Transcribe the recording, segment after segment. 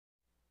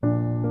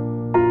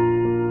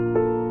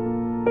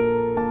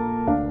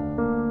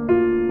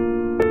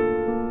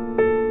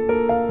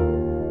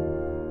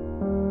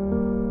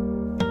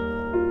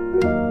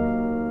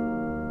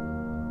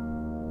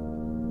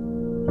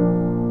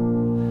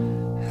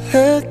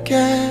Look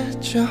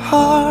at your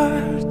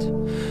heart,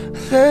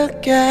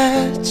 look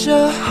at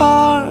your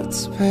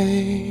heart's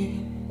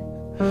pain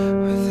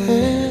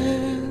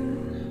within.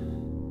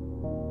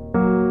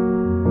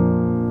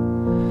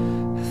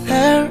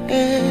 There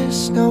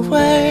is no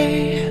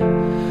way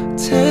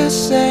to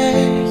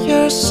say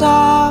you're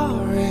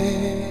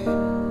sorry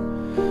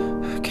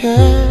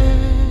again.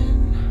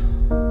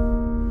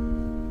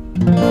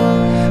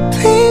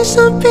 Please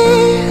don't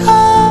be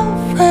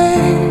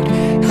afraid,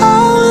 I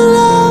will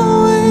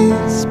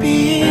always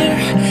be here.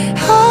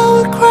 I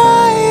will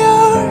cry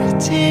your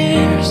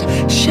tears,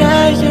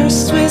 share your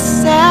sweet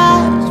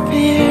sad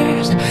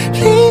fears.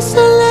 Please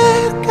don't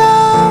let go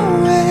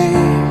away,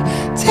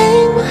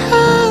 take my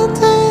hand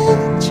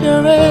at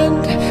your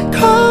end.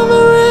 Come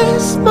and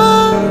rest,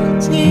 my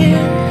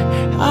dear,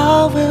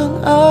 I will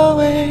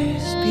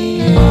always be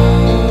here.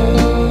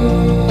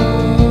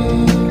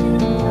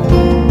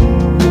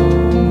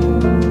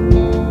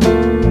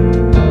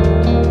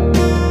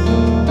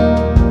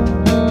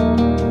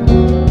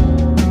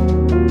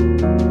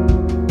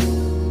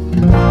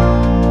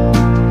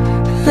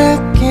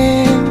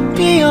 Looking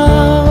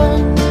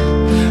beyond,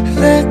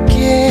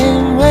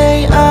 looking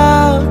way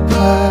up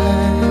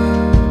high,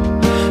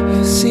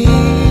 you see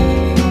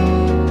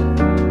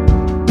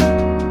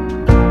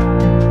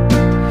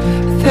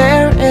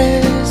there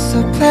is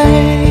a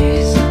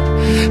place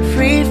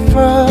free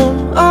from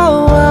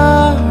all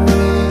worry.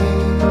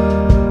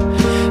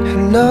 I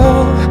know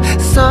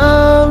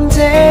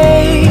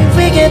someday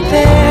we get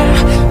there.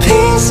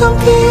 Please don't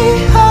be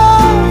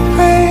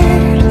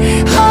afraid,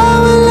 I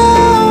will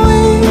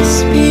always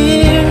be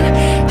here.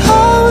 I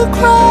will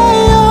cry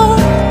your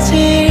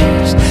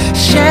tears,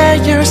 share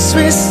your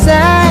sweet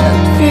sad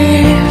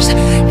fears.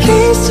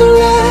 Please don't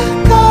let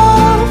go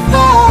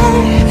away,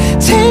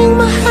 take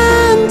my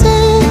hand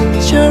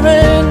at your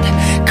end.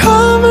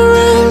 Come and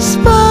rest,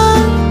 my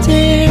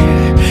dear,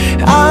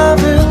 I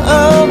will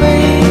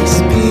always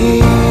be.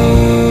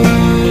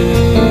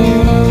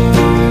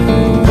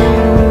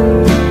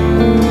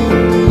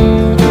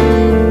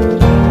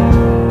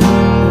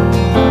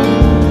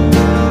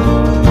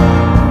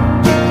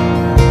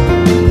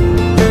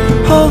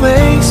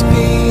 Always be.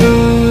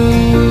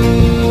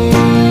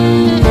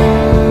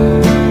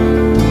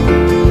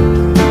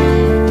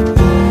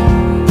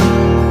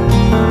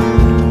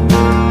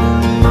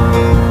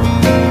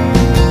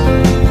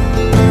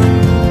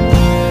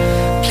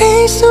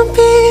 Please don't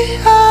be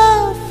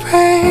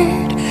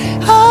afraid,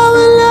 I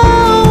will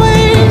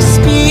always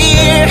be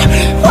here.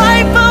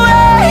 Wipe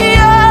away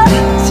your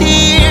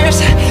tears,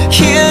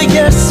 heal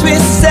your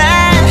sweet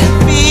sad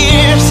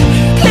fears.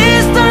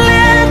 Please don't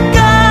let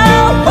go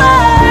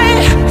away,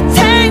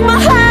 take my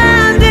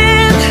hand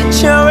at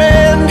your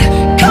end.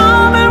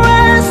 Come and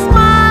rest,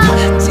 my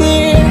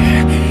dear,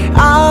 I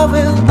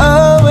will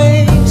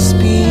always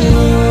be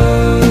here.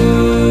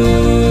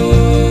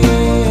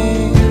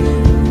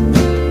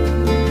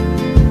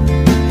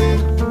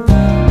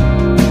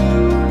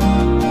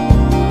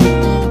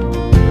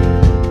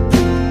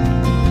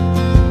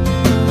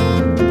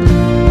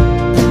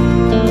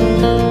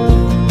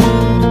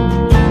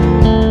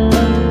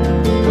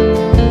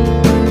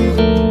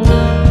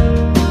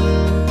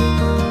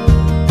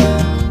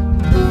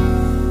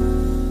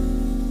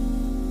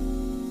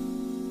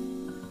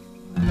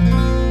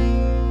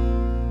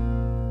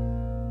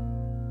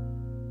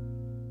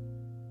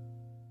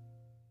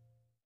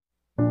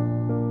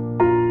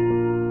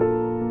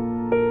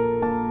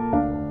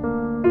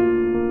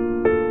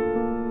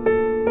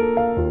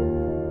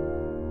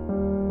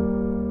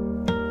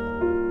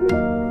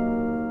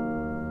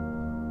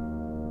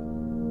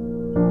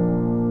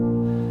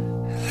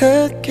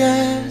 Look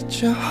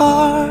at your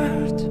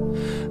heart,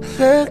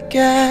 look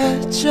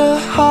at your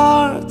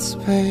heart's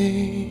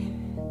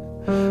pain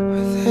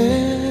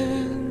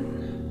within.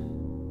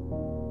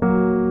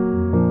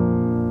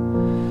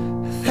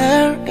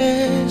 There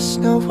is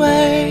no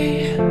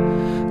way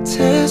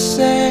to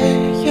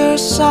say you're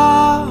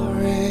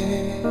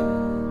sorry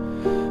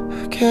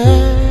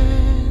again.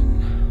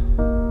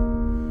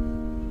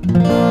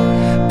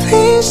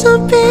 Please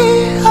don't be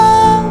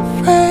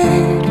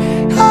afraid,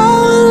 I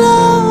will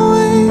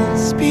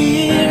always be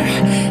here.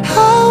 I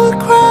will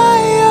cry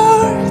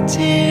your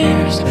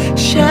tears,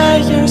 share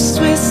your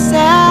sweet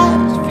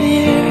sad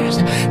fears.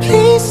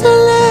 Please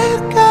don't let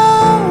go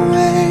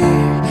away,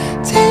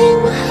 take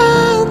my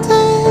hand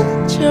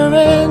at your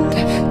end.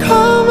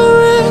 Come and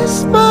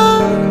rest, my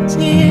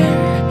dear,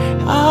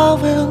 I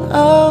will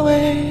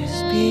always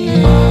be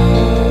here.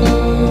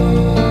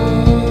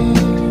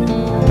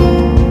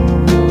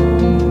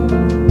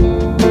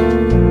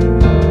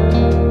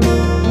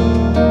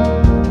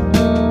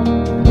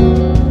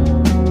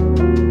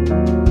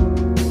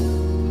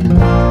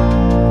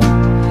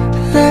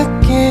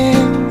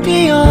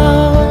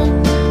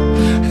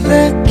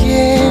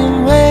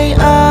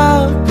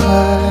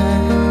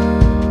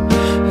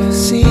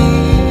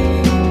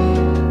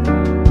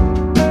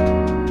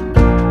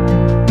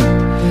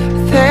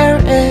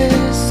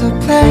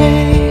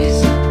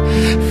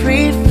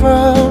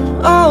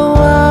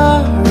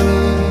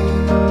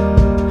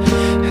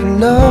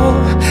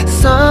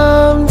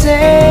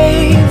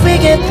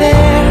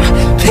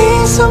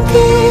 don't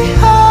be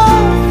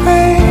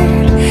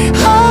afraid.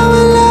 I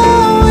will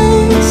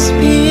always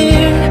be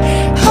here.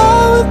 I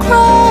will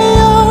cry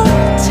your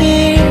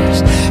tears,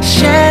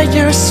 share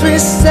your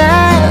sweet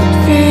sad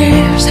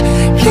fears.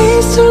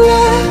 Please don't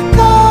let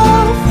go.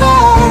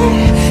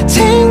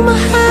 Take my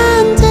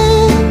hand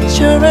and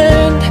your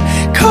hand.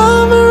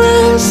 Come and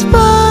rest,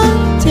 my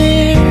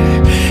dear.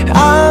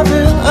 I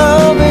will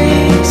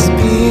always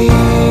be.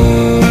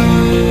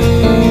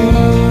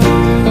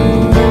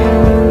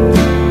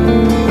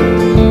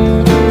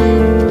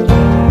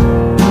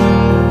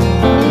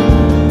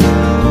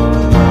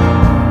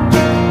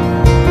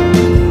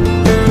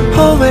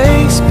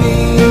 Always be.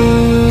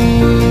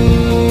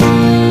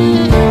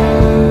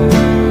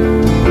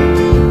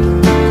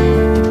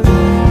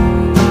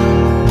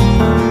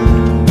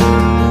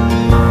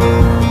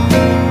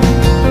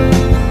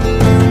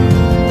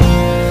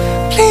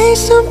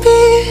 Please don't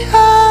be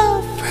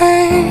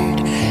afraid.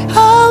 I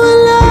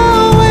will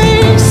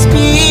always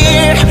be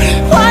here.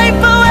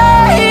 Wipe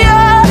away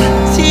your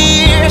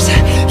tears,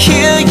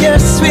 heal your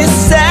sweet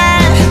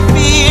sad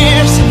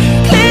fears.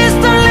 Please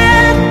don't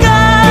let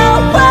go.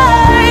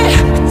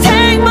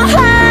 Take my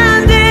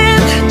hand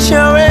in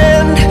your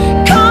hand.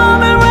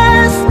 Come and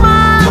rest,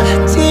 my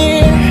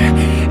dear.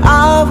 I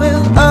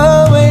will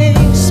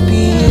always be.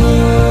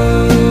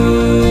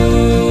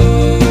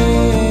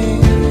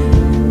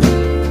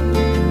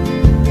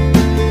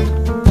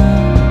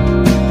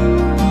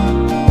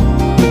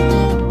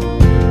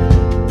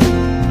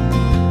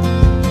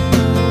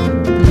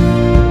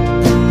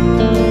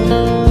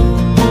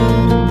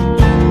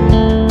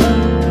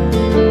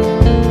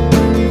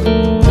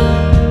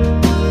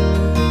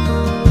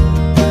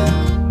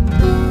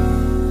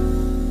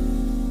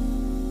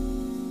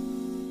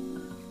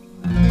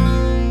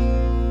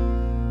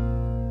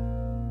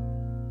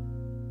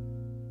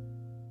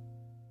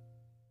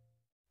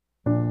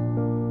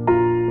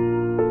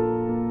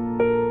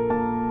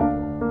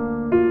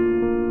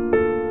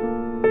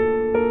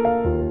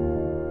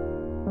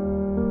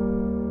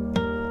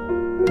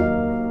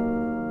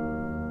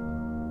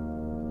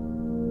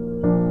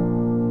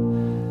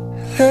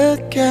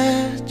 Look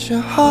at your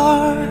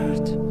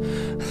heart,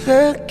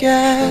 look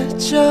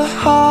at your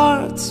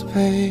heart's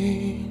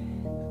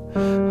pain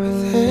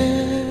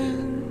within.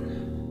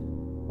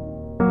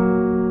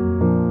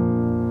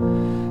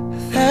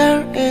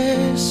 There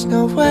is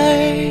no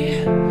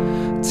way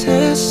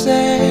to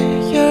say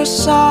you're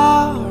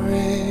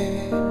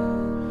sorry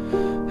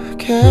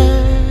again.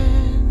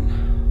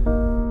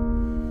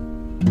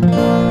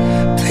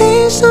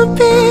 Please don't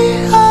be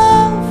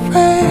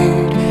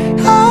afraid.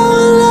 I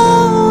will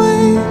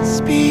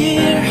always be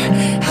here.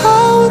 I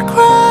will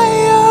cry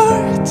your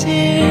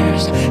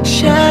tears,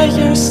 share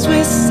your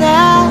sweet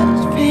sad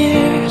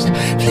fears.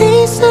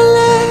 Please don't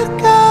let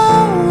go.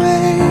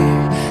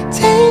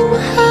 Take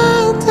my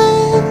hand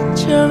and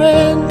your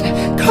hand.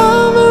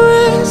 Come and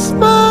rest,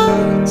 my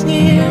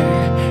dear.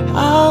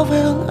 I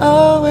will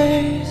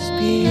always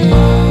be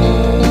here.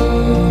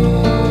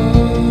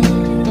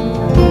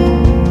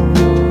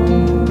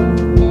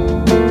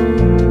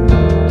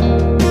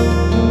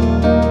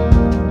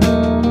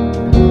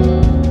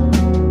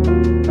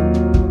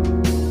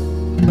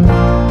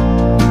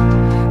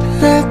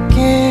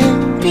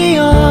 Looking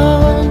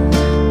beyond,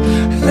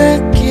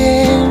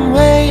 looking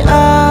way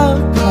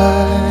up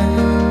high,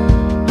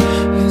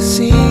 you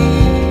see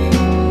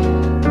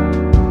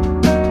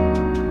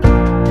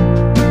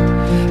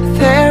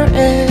there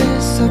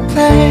is a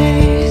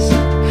place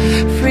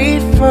free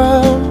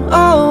from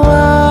all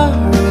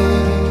worry.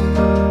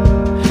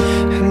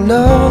 I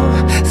know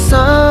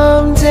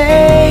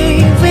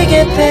someday we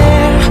get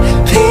there.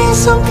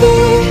 Please don't be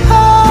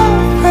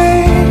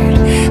afraid.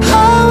 I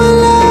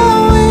will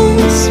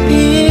always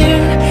be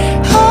here.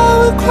 I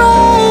will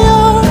cry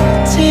your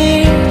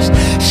tears,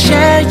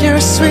 share your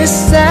sweet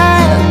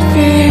sad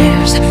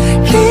fears.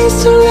 Please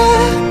don't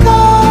let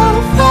go.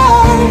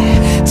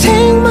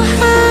 Take my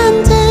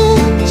hand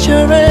and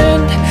your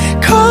hand.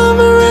 Come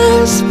and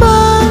rest,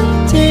 my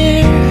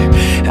dear.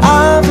 I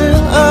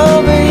will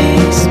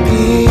always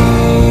be.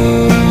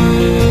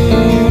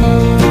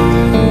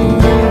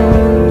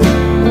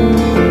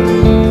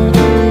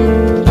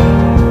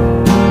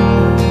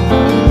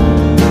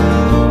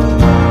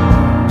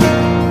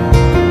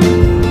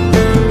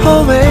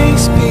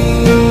 Always be.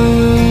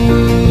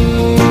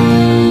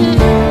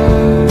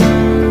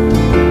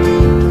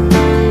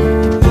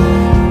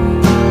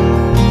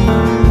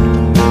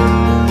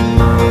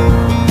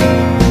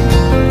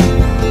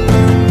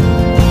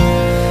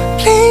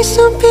 Please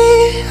don't be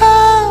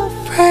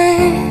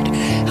afraid.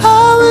 I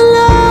will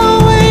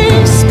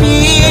always be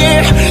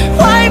here.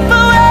 Wipe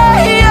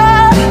away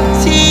your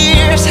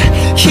tears,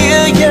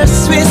 heal your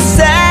sweet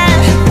sad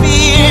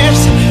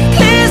fears.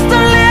 Please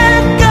don't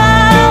let go.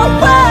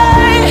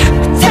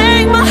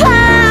 Take my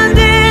hand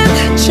in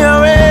your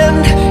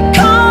hand.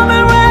 Come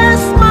and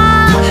rest,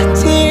 my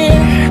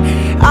dear.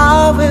 I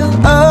will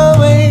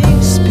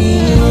always be.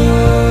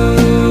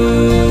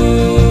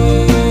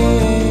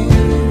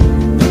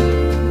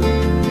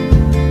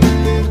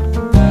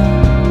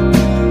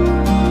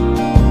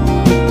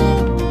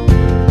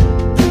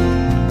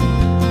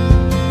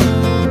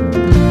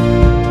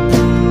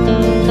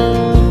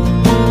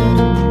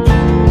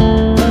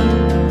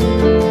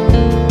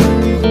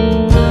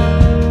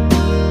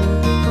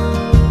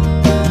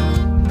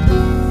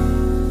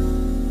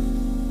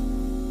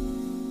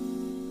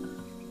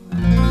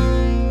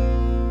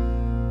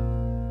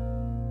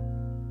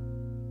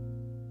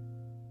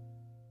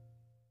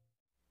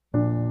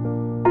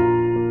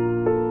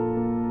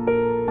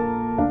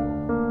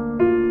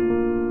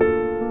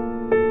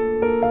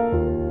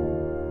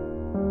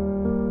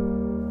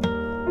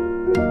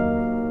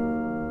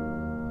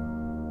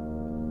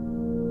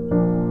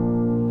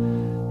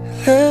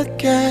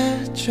 Look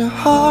at your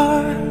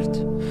heart,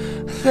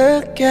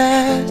 look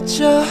at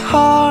your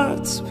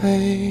heart's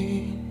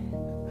pain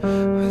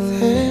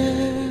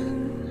within.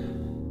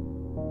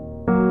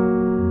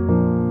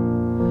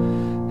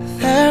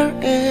 There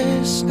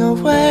is no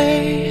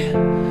way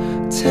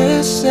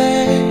to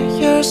say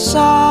you're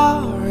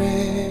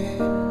sorry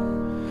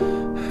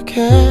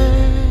again.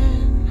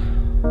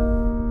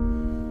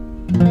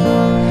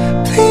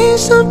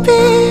 Please don't be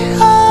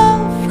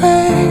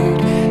afraid,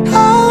 I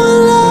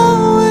will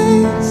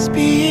always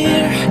be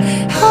here.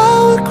 I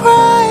will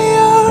cry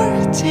your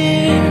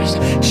tears,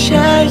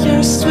 share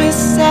your sweet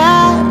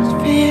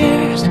sad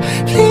fears.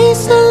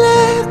 Please don't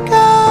let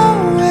go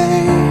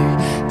away,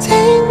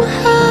 take my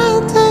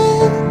hand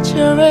and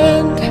your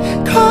end.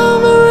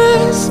 Come and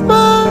rest,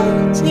 my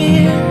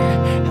dear,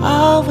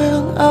 I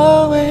will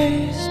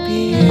always be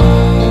here.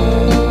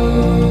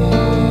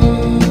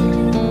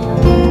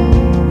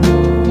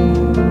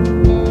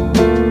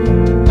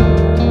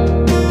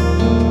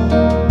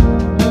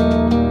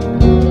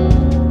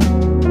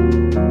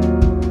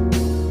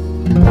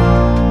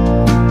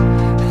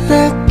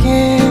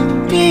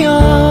 Looking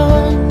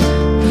beyond,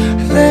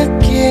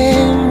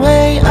 looking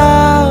way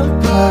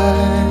up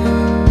high,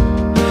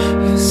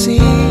 you see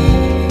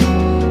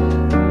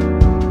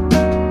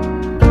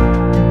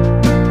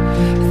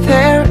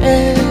there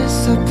is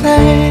a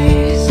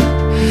place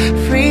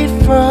free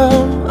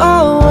from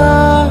all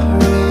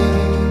worry.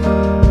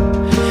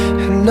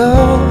 I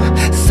know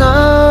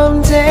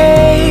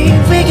someday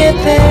we get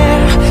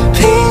there.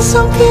 Please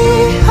don't be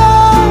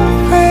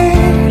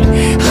afraid,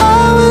 I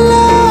will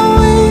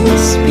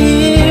always be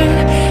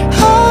here.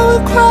 I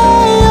will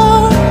cry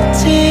your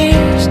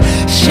tears,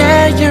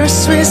 share your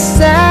sweet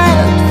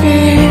sad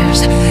fears.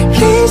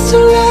 Please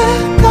don't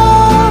let go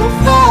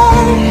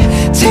away,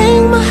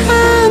 take my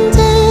hand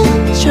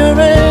and your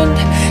end.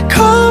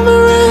 Come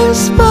and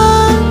rest,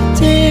 my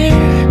dear,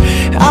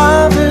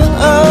 I will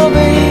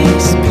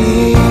always be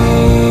here.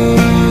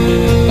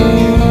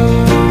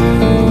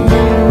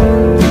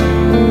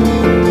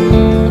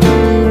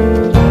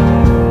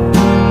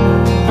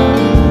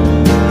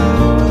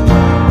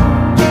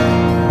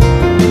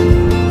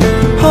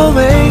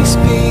 Always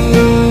be.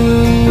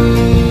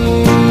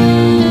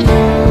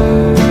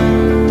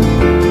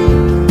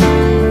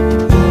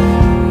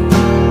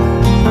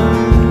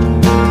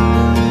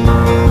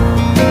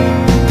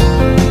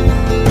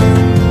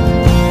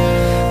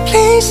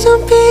 Please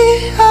don't be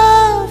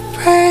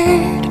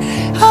afraid,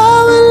 I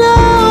will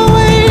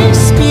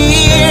always be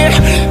here.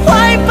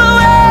 Wipe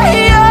away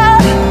your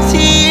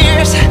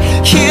tears,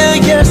 heal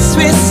your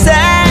sweet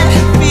sad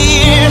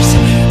fears.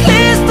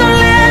 Please don't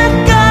let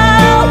go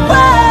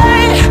away,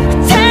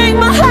 take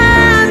my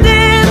hand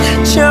in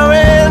your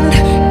end.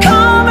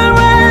 Come and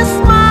rest,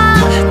 my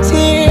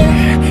dear,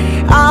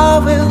 I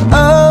will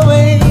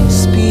always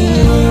be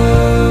here.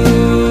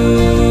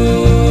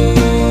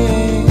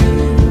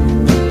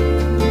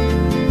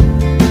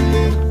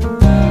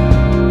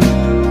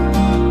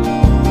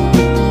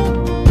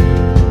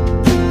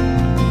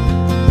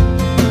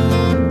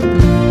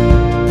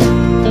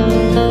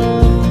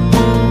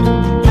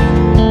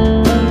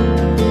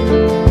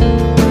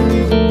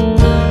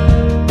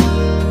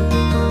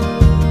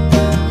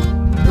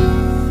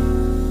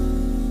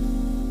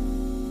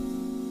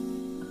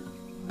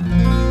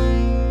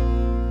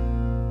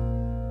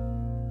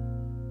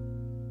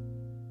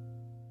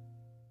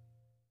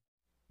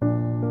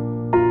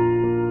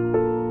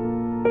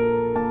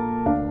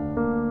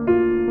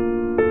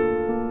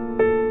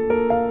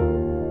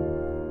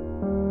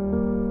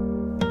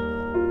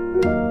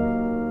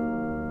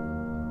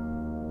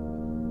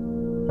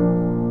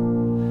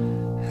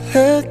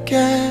 Look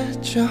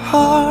at your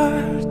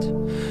heart,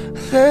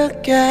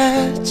 look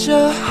at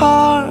your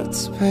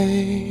heart's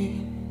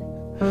pain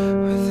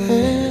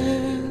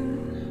within.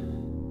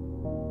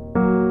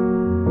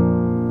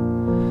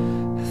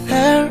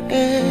 There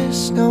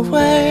is no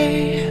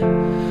way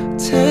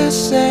to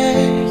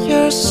say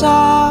you're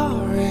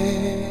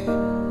sorry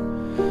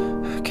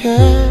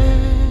again.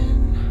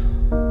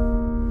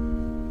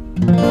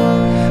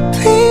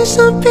 Please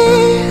don't be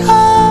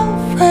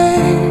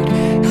afraid,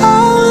 I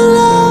will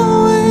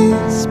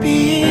always be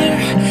here.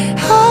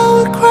 I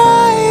will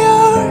cry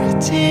your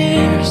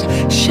tears,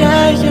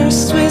 share your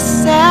sweet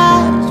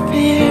sad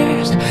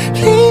fears.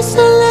 Please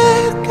don't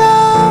let go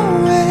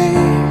away,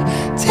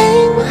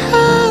 take my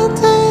hand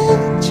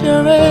and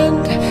your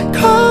end.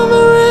 Come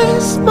and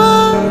rest,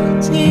 my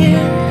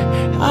dear,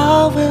 I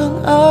will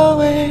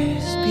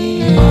always be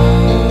here.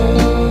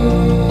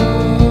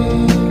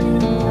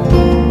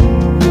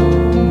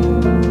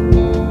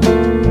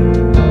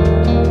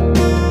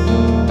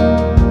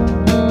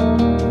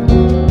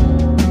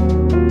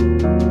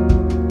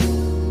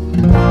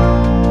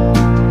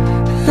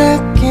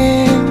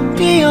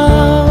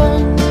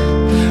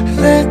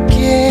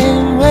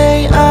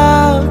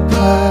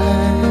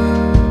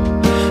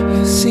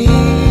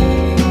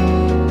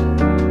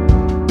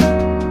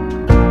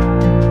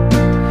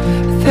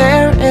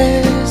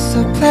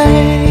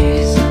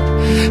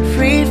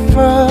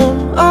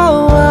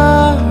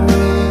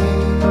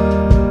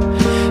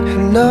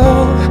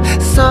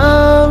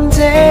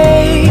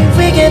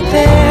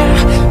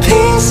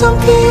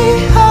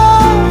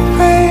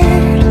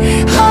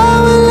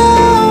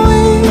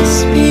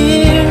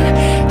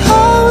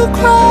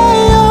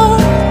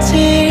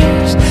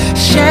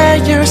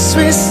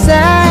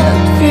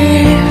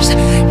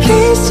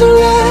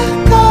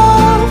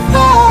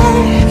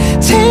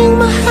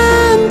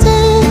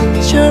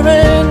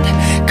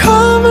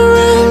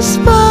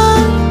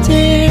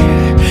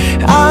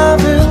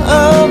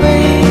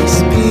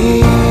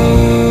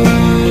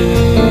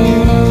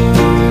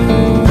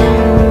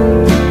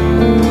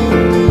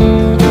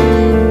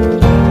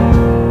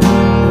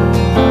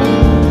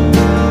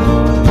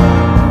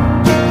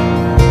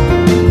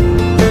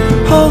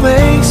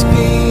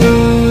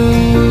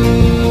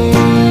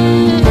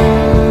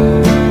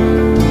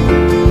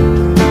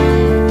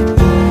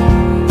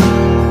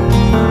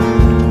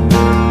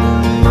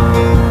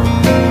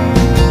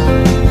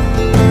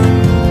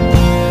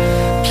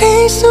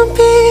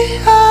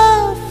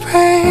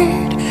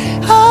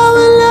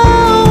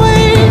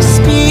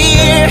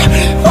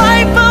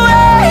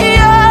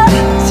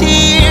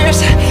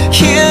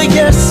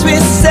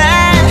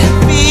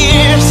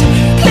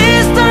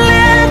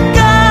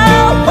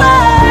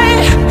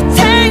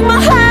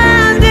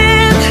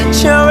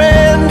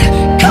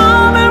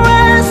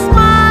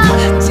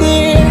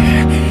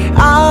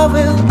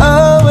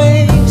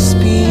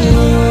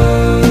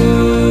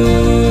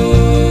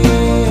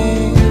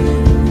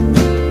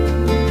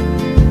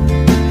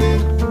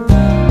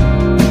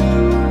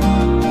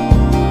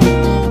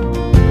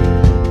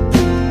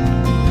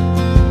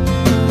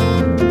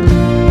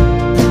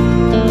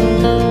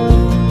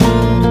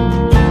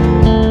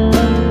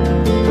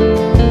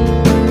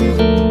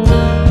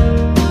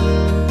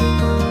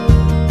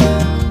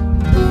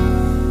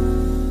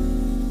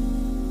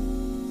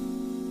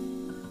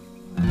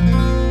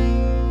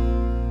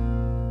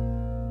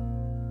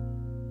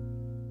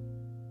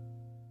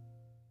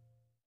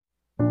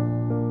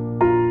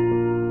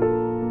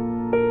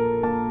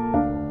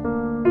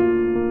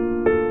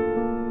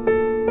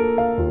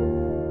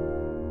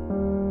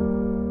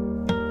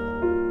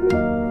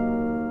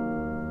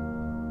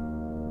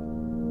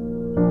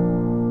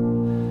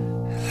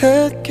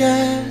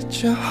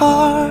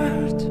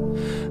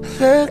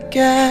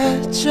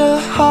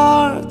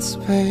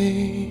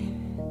 pain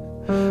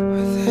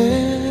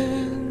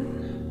within.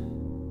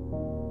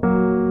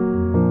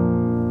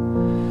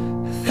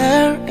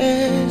 There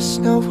is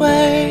no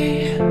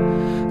way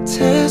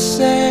to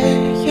say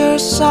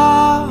you're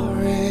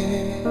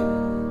sorry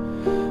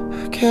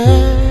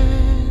again.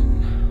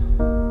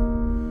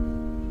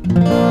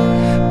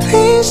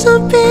 Please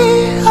don't be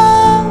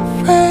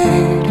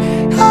afraid,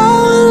 I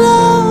will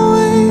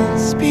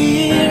always be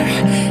here.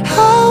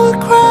 I will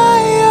cry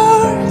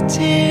your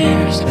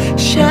tears,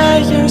 share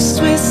your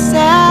sweet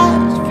sad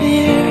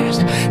fears.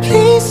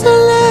 Please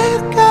don't let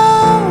go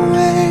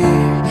away,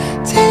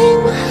 take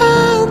my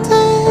hand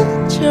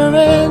and your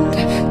end.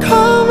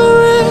 Come and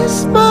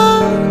rest,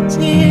 my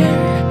dear,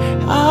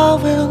 I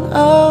will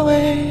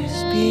always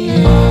be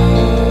here.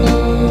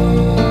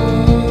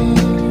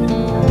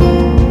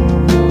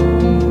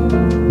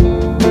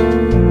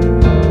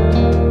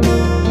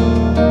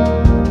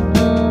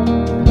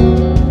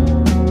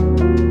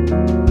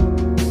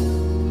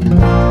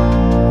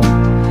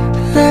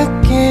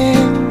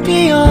 Looking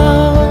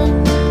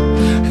beyond,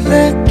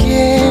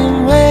 looking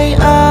way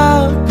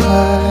up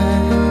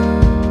high,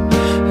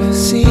 you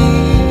see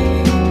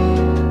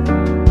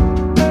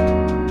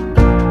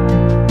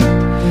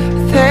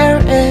there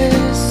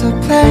is a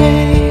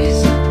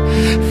place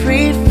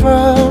free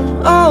from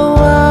all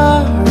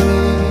worry.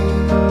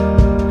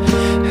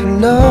 I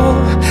know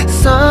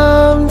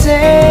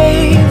someday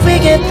we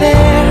get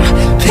there.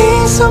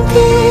 Please don't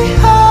be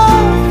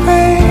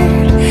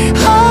afraid,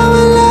 I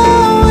will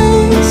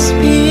always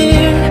be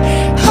here.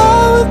 I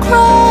will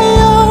cry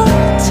your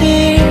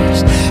tears,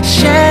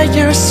 share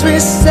your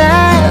sweet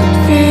sad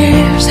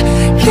fears.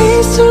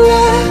 Please don't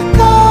let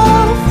go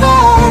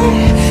away,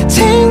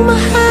 take my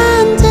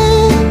hand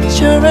and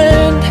your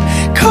end.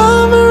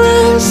 Come and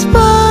rest,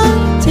 my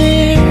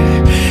dear,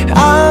 I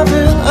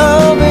will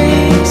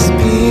always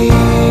be here.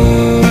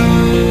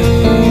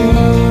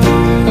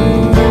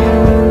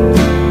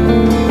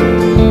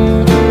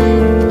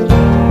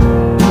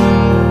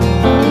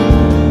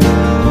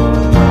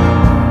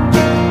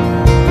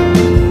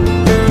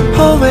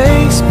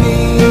 Always be.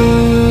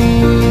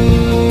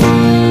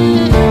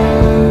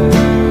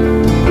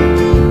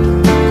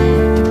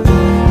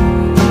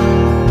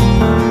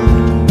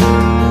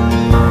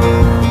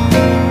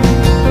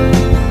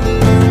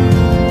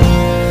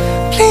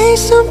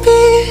 Please don't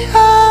be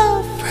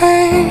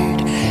afraid,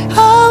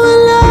 I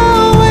will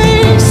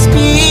always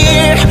be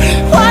here.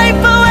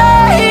 Wipe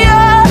away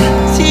your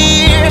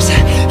tears,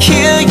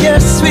 heal your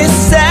sweet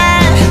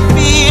sad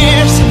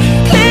fears.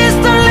 Please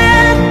don't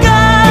let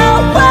go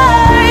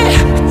away,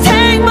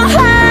 take my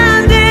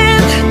hand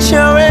in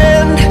your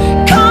end.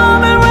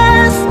 Come and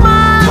rest,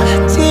 my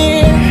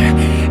dear,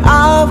 I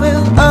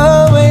will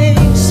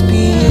always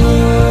be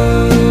here.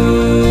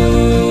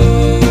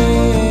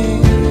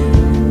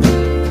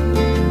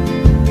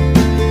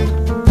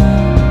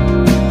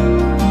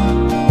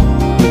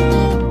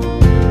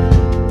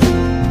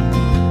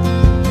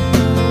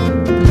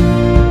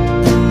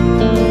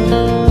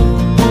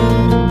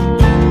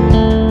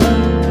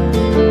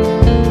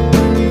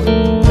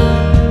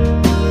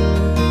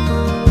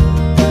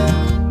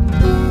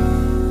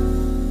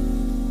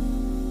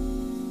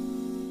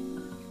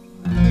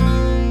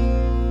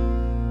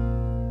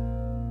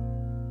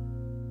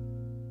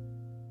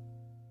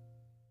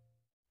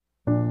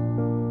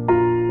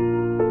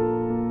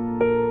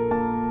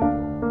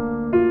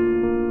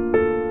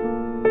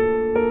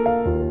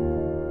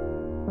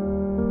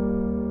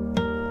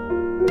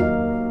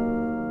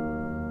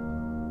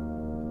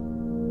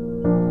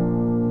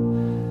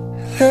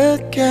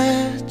 Look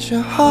at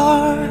your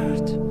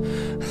heart,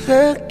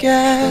 look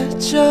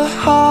at your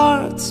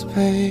heart's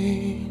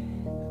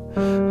pain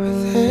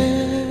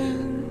within.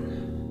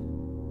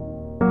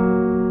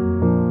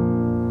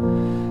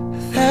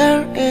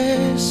 There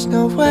is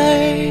no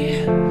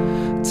way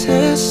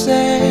to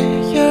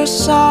say you're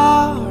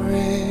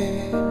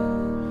sorry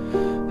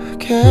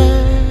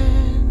again.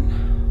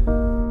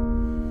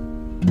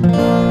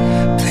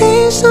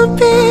 Please don't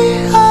be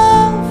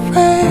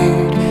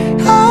afraid,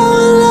 I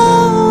will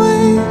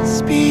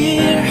always be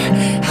here.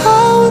 I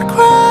will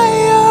cry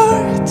your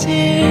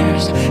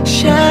tears,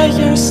 share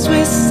your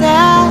sweet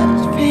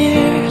sad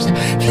fears.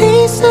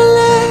 Please don't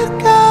let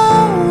go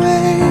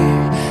away,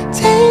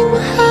 take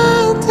my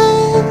hand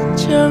and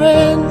your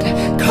end.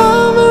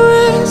 Come and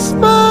rest,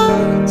 my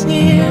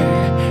dear,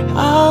 I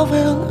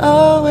will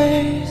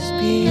always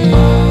be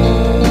here.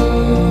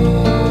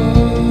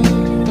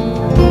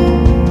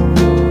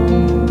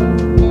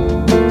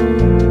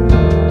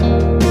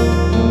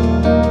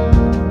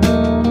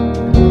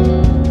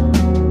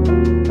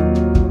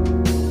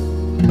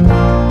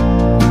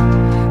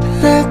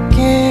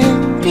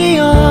 Looking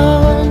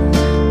beyond,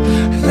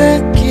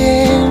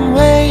 looking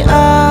way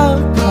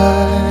up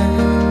high,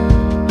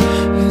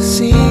 you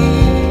see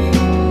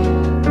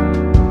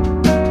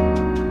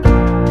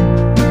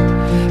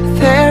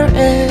there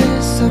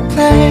is a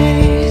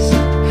place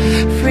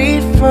free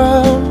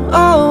from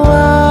all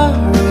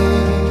worry.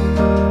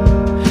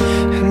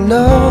 I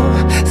know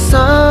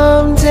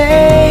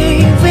someday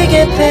we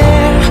get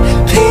there.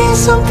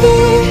 Please don't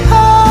be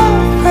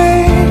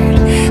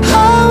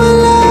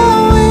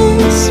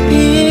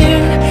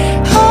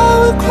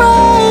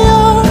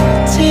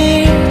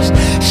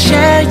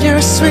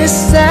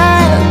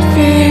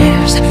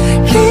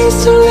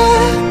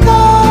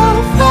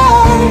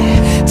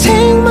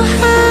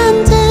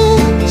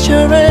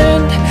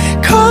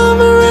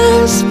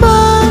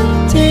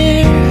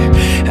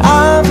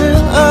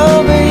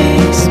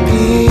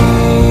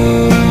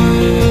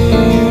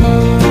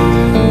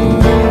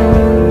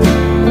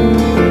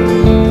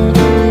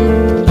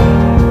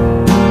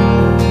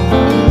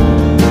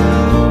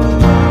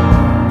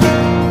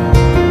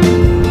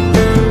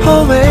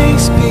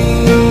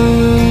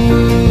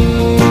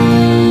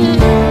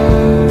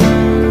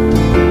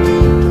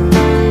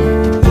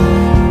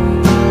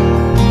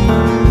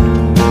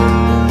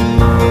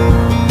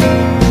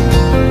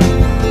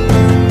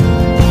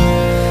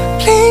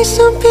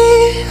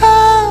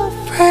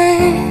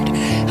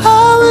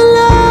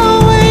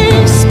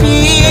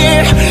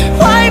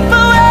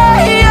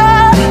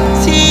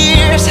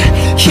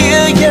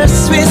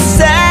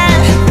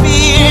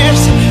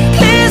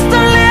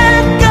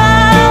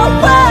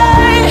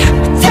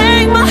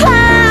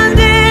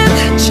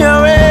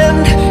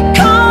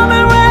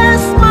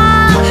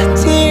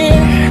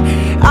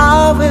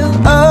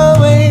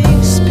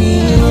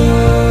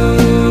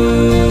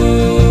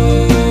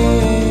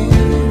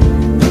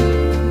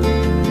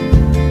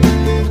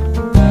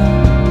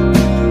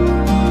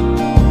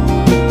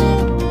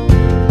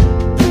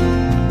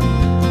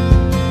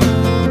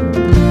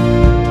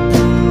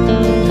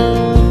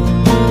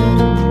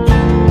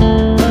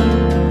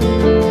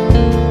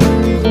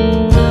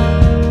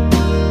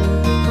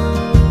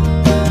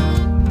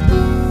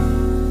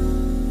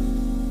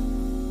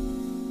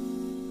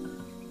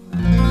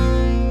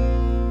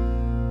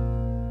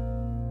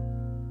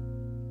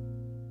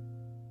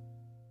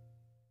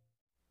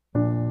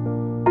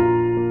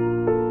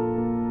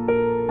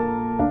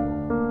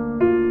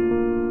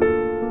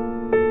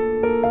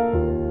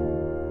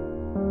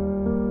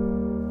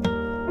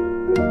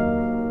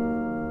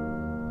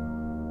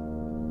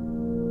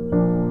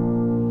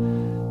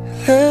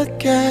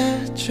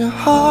your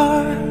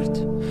heart,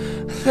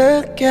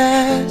 look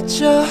at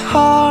your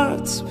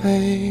heart's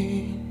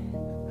pain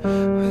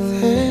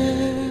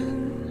within.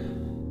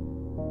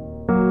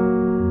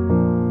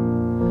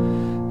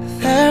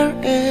 There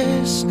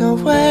is no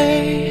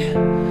way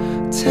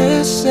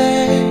to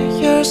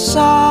say you're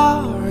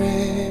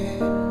sorry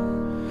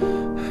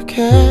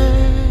again.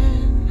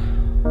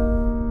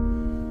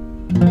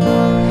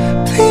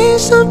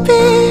 Please don't be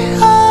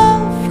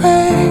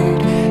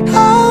afraid, I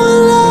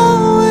will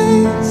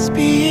always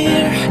be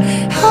here.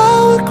 I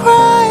will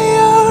cry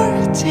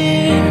your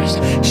tears,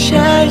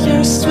 share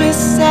your sweet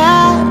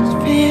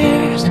sad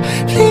fears.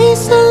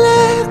 Please don't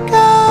let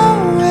go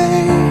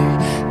away,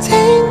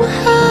 take my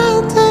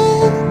hand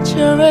at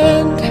your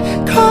end.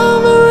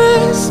 Come and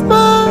rest,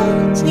 my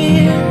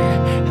dear,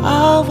 I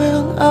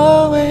will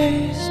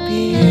always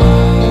be here.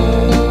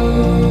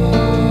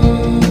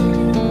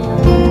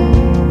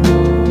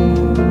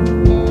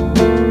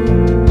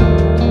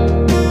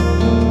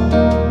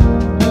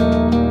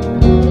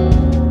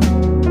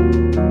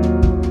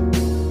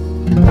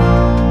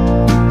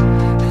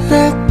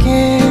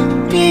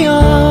 Looking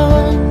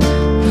beyond,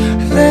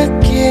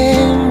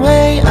 looking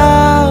way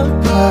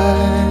up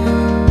high,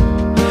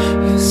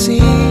 you see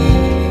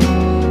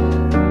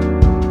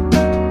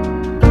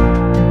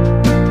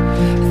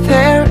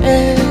there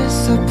is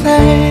a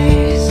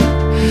place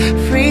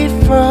free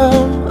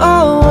from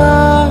all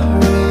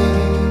worry.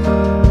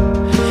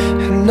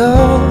 I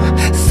know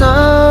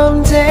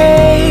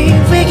someday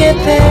we get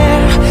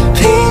there.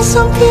 Please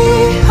don't be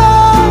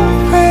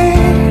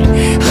afraid,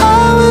 I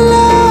will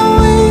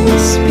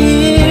always be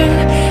here.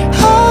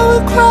 I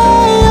will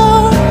cry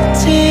your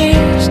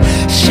tears,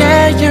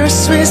 share your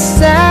sweet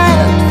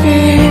sad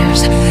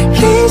fears.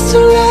 Please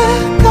don't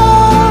let go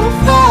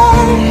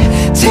away,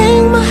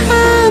 take my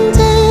hand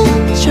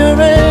at your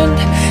end.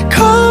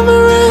 Come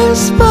and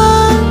rest,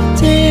 my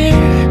dear,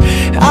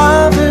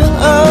 I will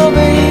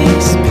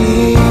always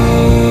be here.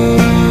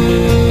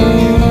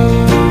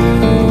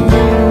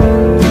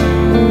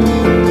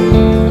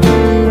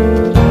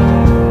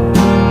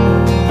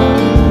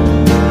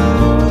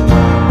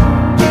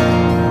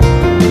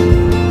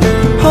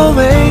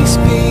 Always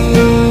be.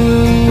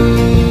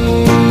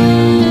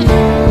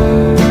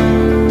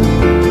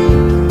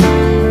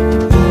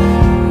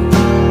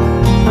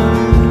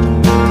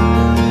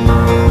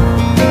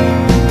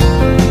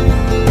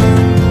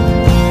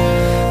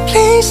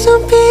 Please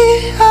don't be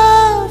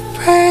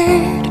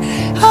afraid,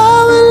 I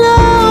will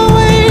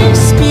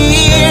always be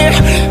here.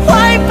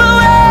 Wipe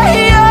away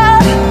your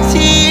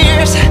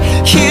tears,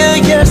 heal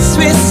your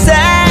sweet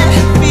sad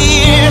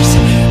fears.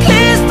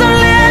 Please don't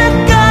let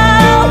go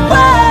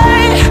away,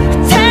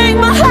 take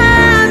my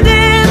hand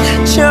in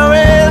your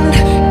end.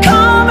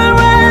 Come and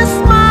rest,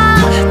 my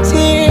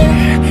dear,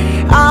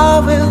 I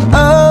will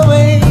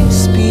always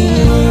be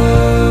here.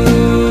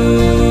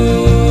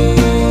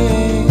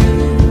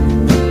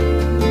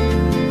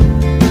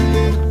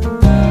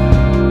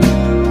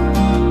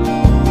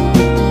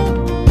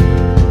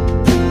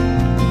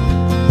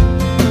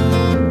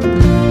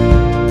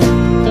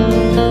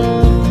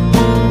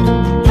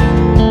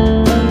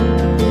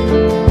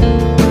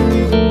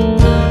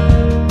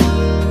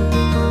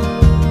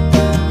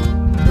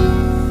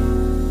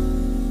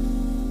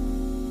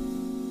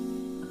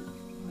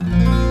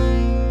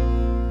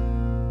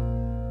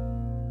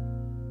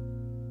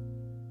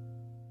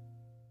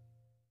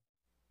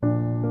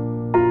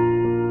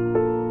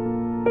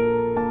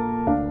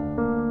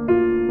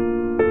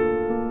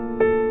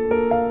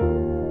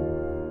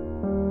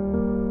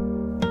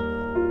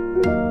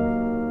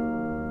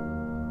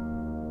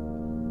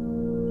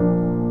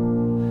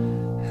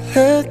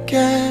 Look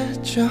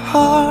at your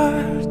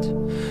heart,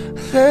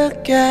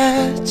 look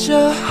at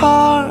your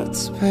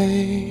heart's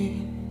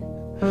pain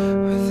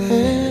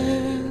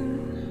within.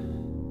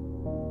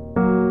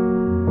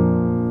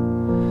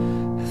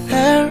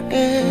 There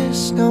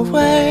is no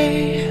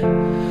way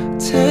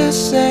to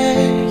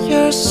say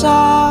you're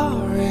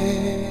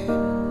sorry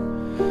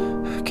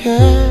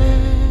again.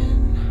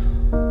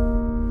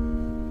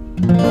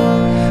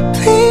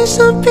 Please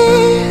don't be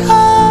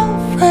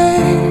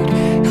afraid,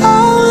 I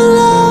will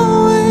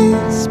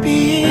always be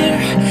here.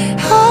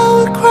 I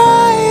will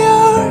cry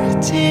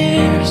your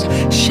tears,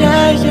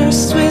 share your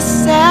sweet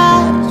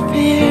sad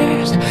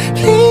fears.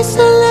 Please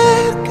don't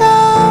let go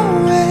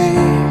away,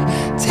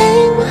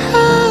 take my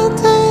hand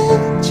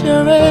at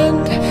your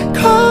end.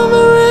 Come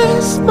and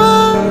rest,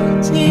 my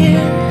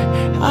dear,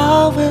 I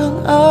will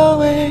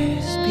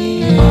always be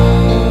here.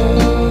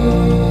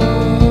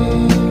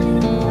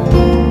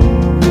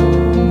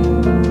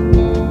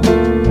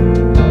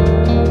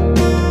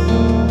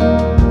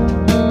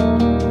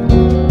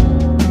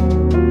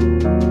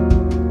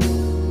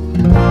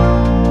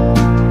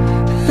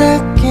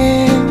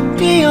 Looking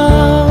beyond,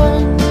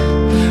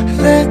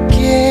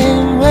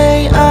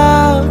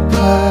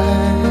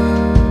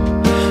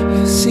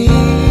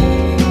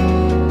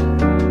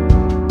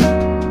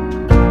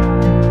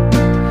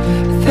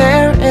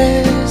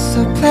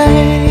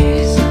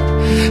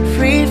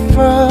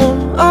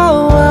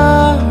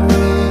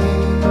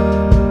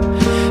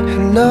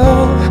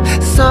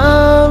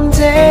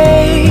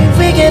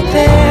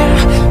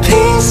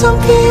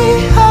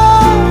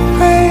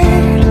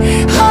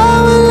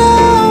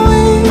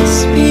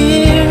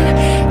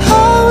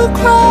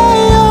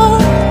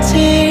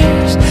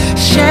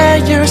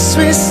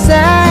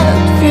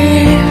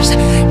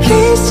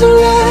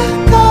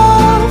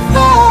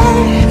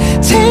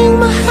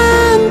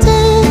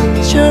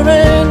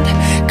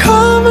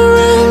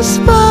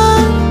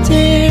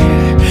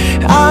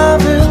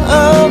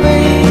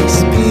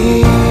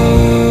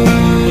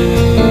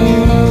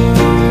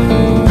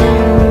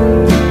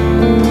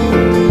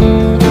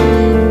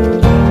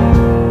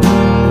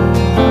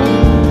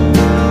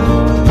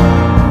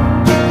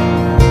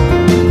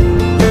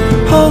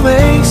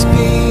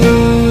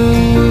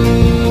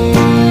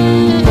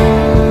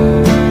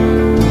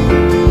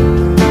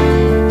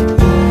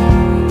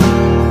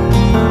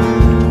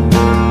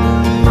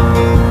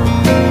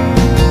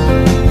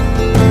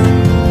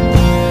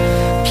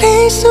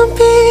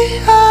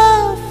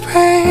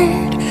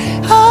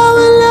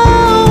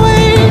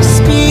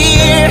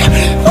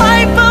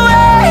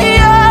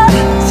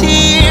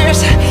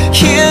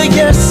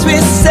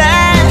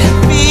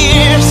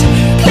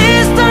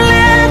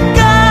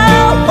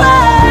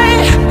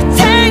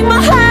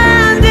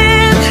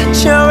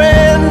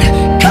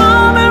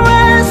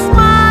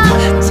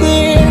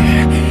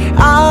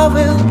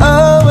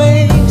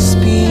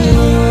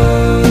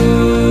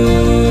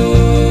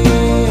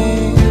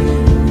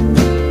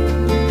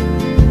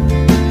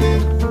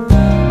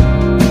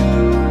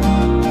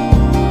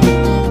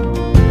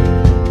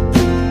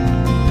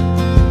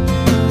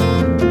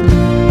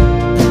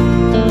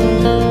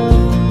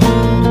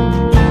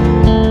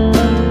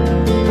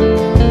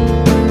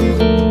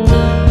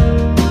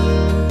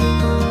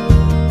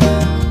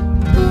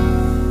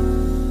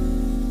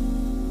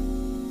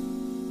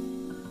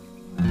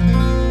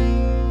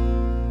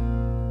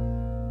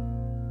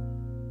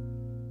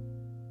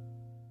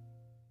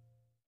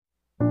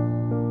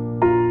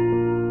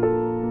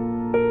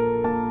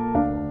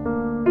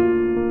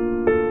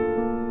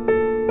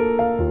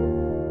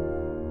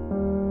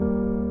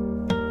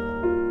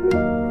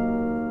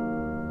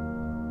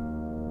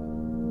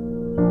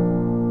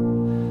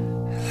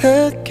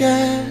 Look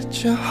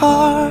at your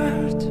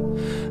heart,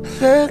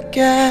 look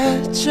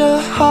at your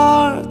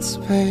heart's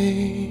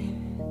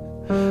pain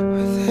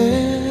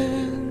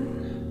within.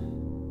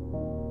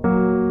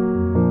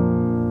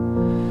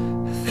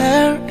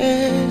 There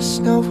is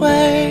no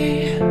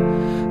way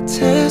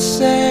to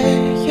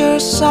say you're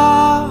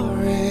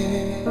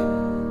sorry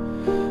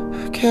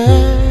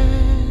again.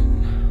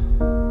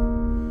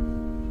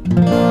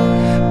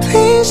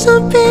 Please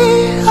don't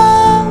be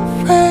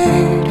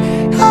afraid,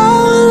 I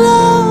will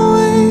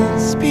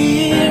always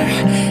be here.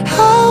 I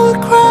will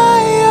cry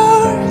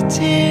your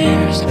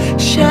tears,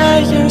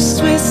 share your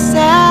sweet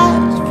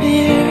sad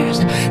fears.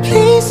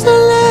 Please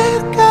don't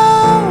let go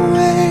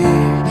away,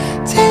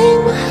 take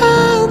my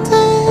hand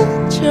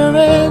at your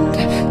end.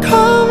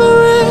 Come and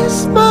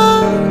rest,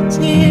 my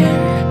dear,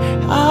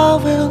 I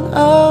will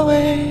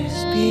always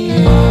be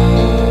here.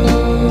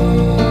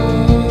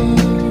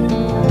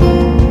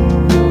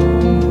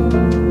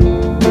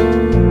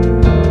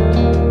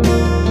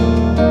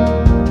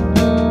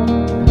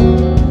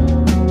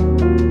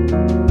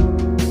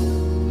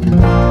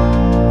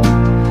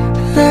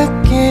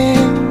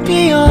 Looking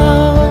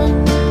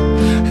beyond,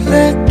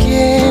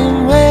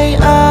 looking way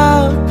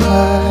up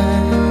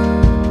high,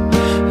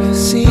 you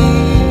see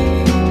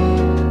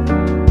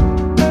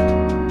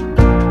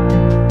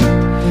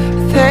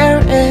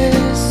there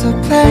is a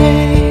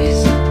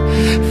place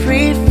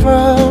free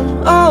from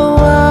all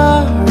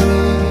worry.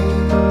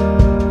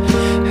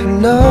 And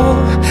know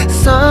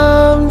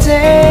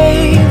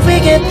someday we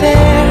get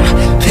there.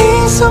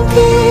 Please don't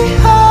be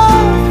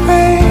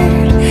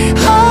afraid,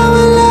 I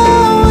will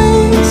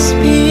always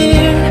be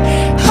here.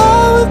 I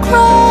will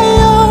cry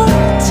your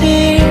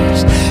tears,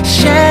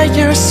 share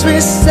your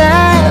sweet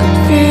sad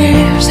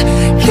fears.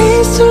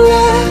 Please don't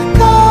let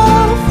go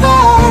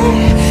away,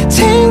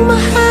 take my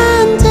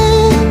hand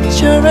at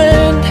your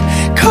end.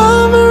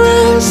 Come and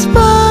rest,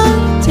 my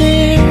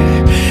dear,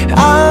 I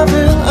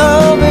will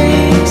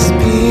always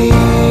be.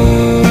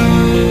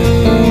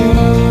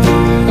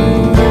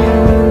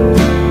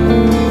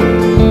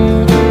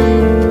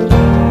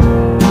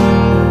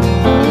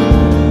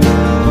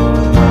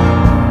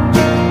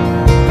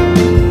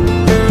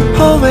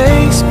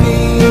 Always be.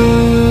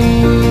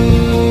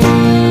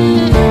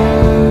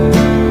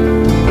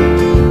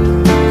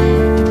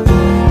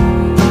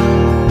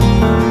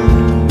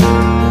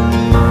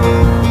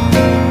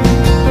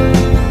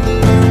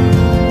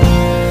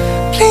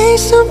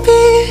 Please don't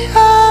be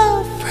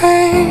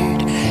afraid,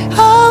 I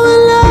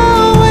will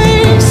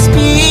always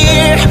be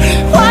here.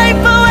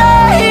 Wipe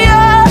away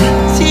your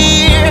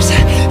tears,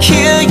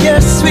 heal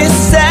your sweet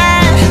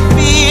sad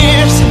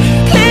fears.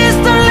 Please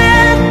don't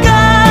let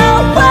go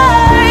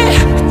away,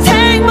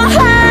 take my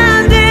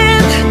hand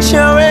at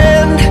your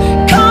end.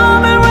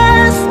 Come and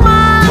rest,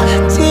 my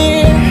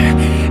dear,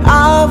 I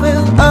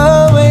will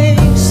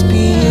always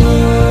be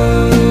here.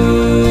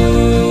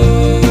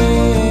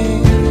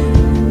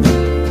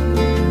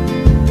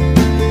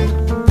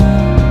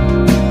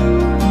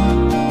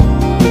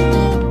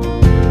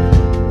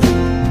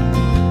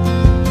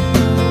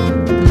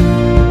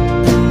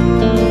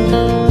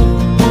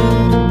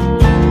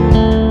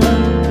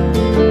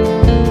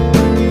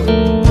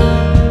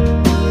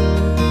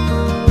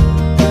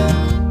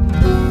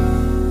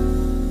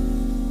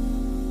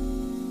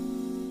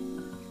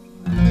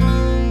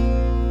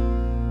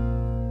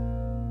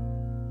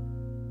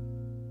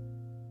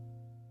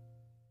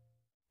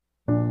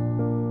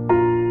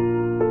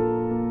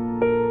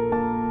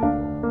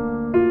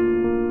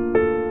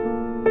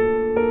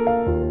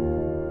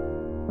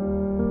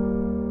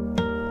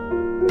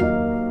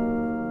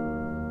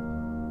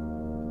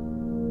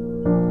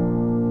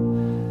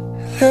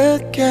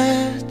 Look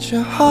at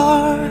your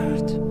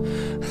heart,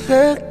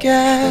 look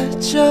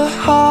at your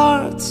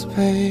heart's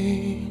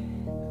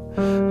pain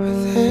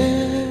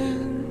within.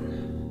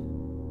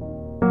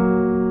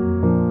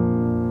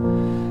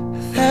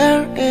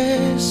 There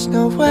is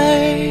no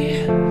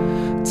way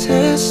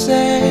to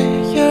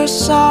say you're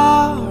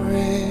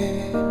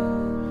sorry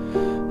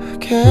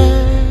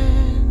again.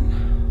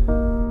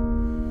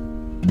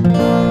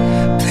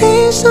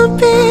 Please don't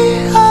be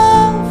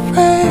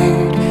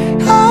afraid,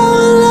 I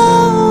will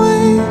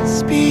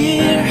always be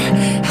here.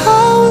 I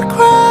will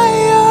cry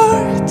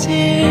your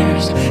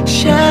tears,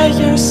 share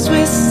your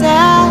sweet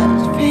sad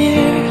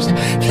fears.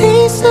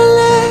 Please don't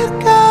let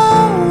go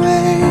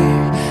away,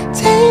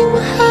 take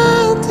my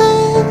hand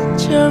at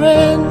your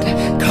end.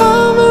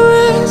 Come and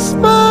rest,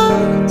 my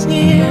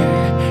dear,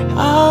 I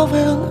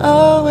will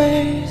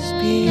always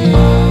be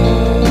here.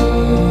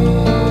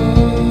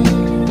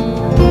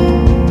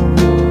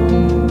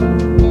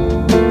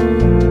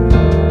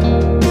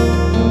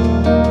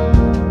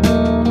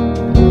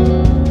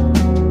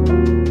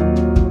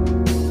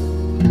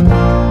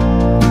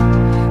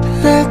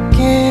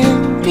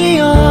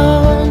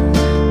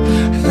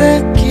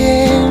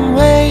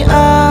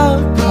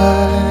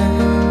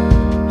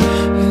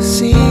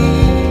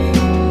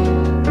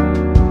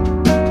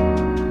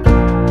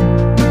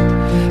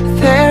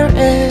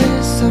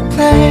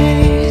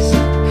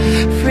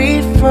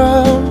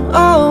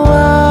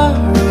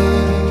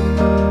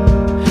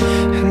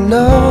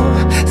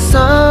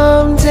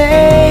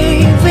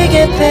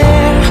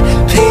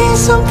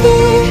 Please don't be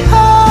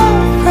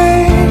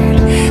afraid.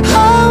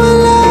 I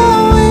will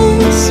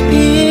always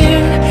be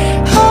here.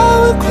 I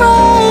will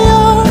cry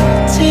your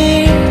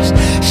tears,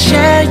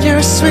 share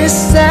your sweet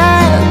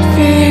sad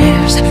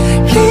fears.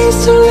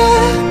 Please don't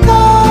let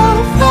go.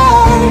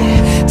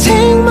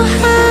 Take my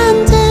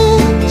hand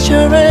in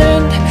your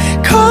hand.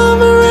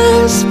 Come and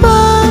rest,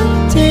 my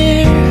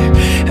dear.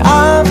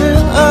 I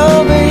will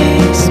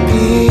always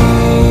be.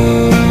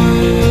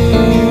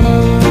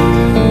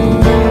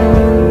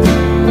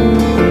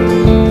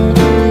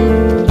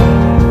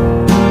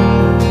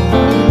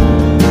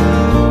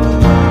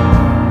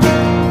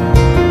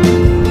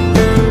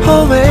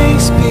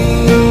 Always be.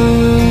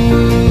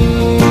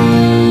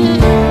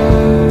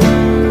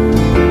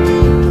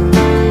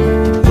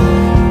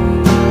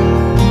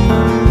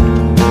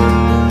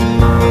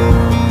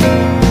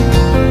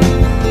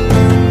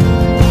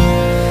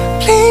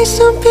 Please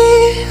don't be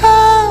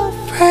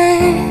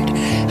afraid.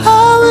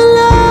 I will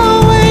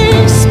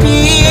always be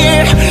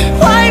here.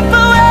 Wipe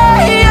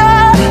away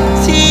your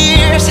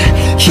tears,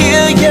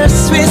 heal your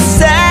sweet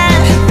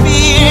sad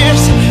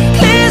fears.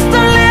 Please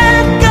don't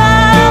let go.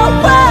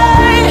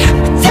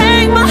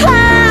 Take my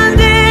hand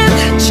in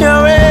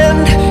your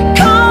hand.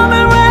 Come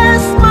and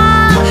rest,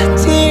 my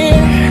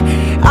dear.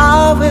 I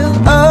will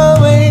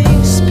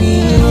always be.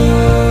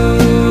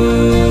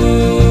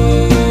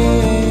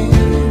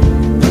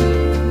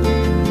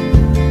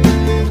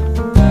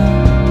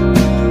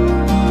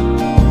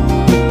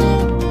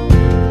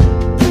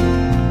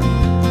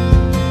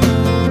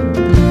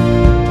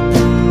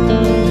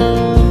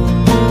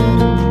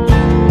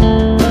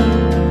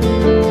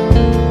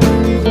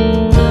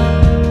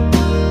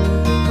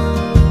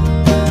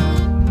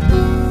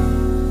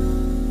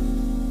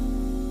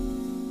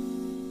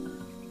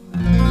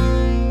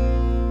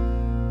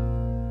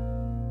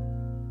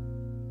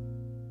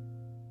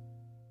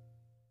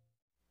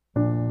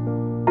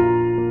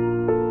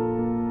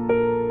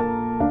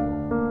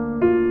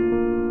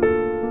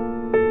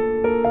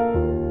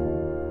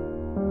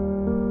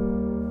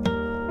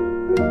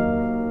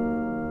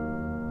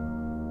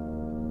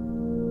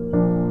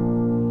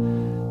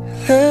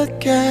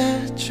 Look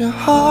at your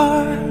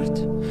heart,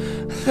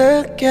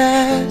 look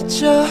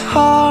at your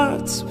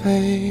heart's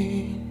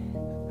pain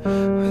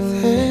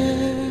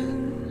within.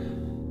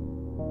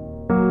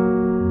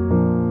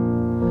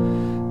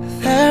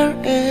 There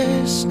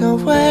is no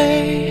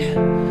way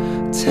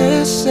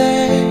to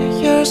say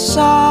you're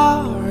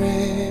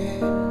sorry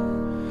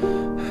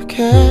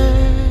again.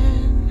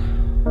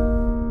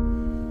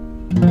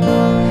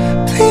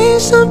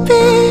 Please don't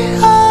be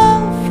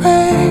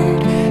afraid.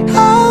 I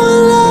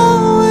will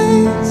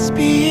always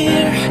be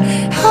here.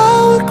 I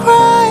will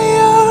cry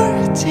your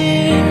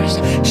tears,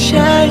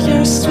 share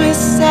your sweet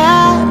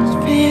sad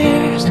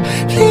fears.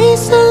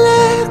 Please don't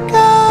let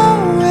go.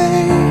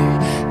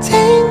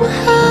 Take my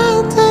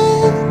hand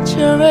in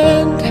your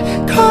hand.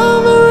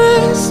 Come and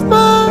rest,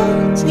 my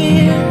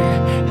dear.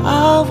 I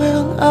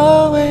will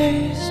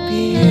always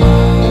be here.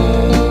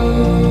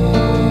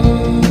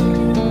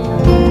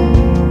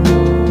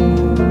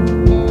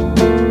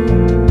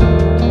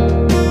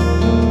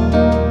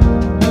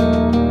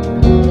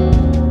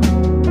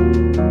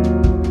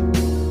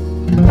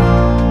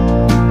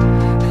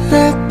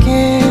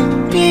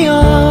 Looking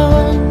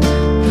beyond,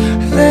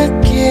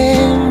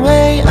 looking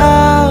way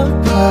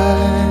up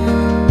high,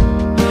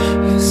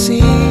 you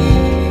see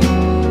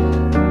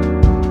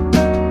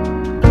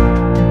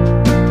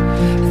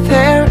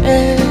there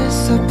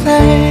is a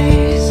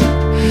place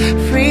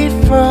free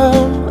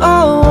from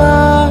all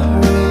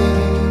worry.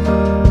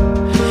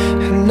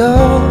 I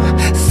know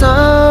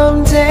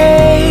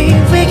someday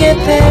we get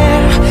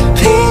there.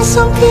 Please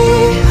don't be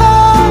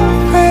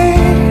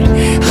afraid.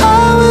 I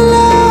will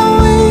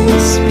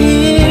always be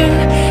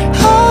here.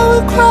 I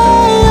will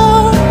cry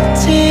your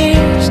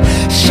tears,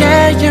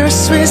 share your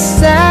sweet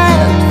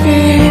sad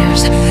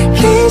fears.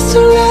 Please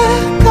don't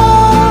let go.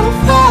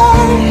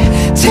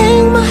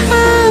 Take my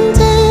hand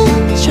in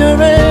your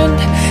hand.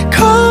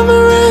 Come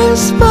and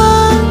rest,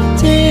 my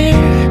dear.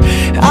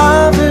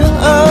 I will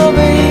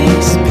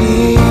always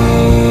be.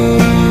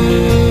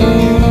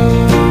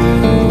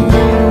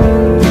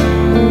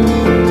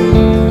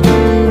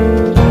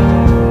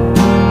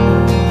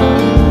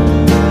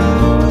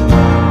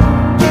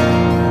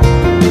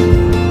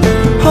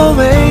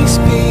 Always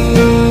be.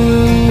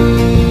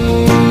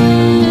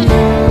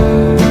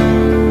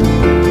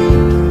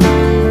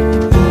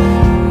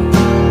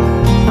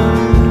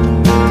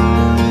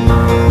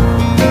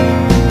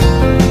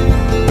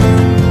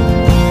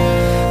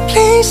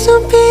 Please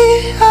don't be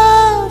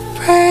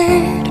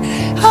afraid.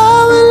 I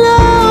will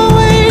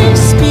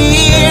always be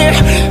here.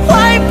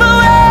 Wipe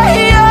away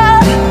your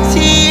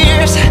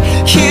tears,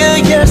 heal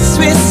your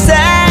sweet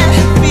sad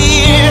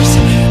fears.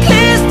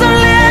 Please don't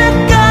let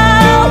go.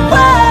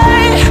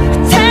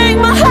 Take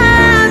my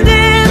hand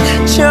in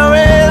your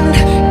hand.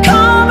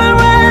 Come and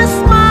rest,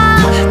 my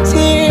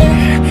dear.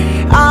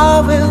 I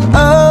will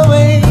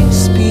always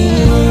be.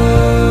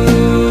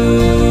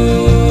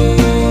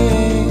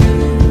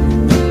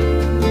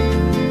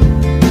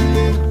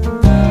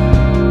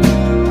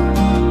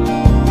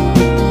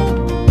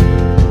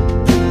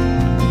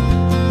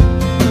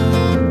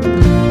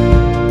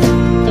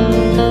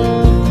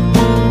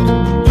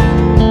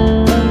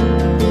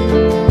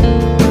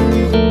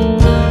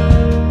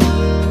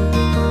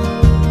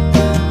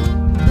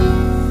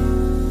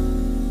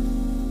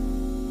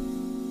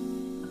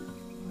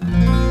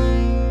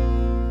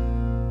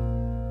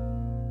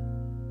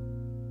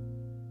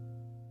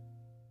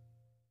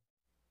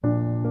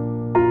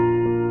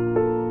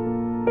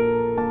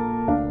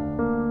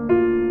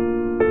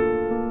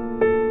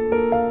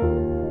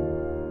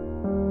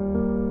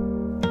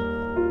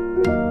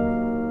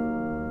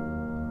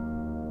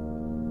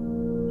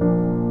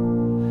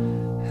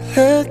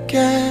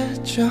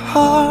 at your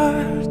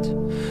heart,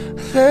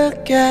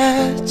 look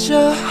at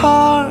your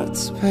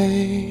heart's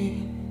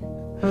pain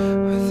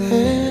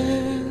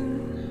within.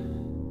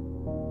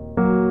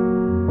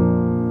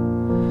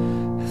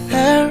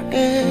 There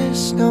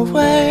is no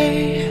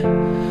way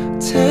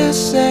to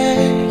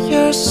say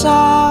you're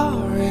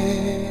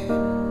sorry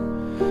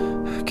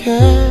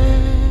again.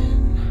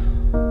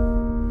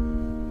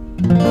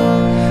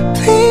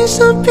 Please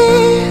don't be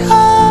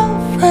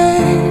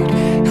afraid,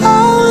 I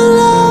will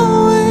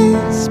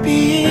always be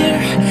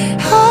here.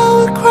 I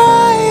will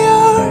cry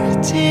your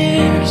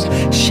tears,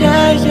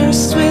 share your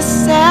sweet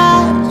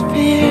sad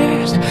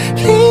fears.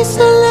 Please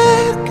don't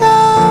let go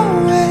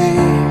away,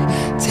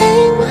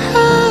 take my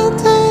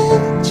hand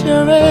and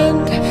your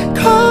end.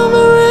 Come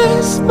and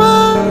rest,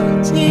 my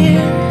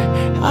dear,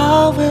 I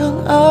will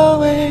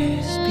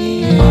always be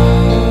here.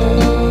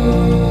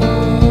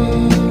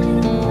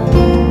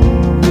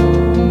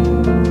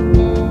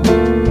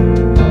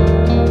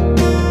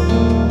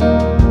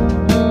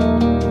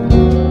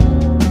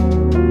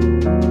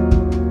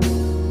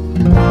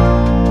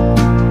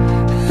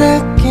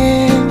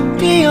 Looking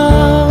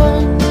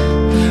beyond,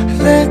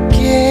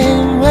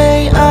 looking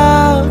way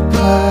up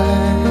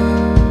high,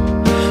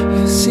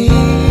 you see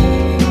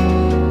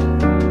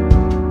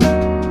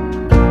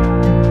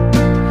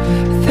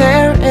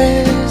there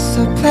is a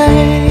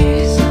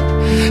place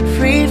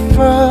free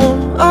from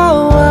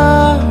all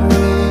worry.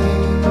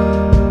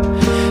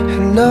 I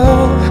know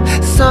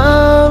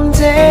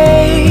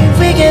someday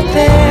we get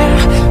there.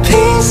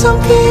 Please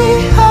don't be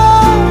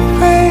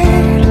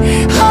afraid,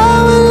 I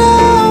will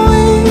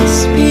always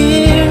be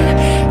here.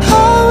 I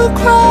will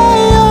cry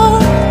your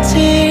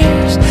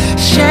tears,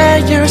 share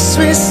your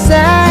sweet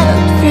sad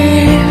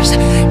fears.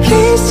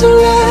 Please don't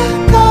let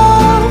go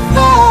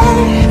away,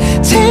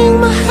 take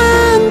my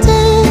hand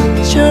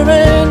and your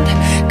end.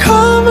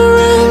 Come and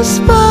rest,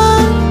 my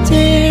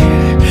dear,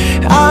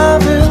 I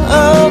will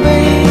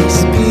always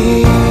be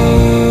here.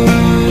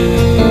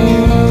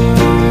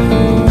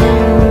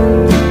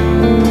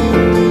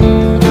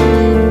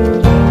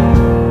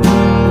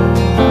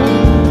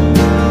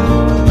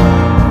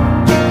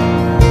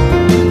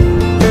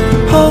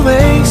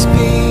 Always be.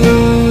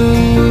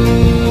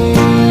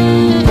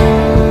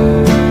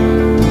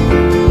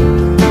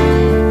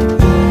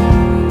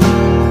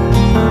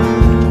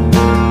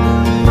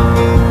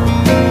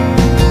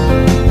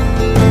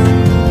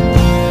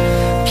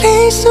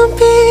 Please don't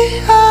be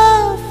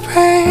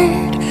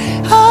afraid,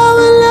 I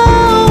will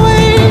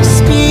always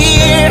be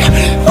here.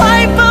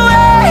 Wipe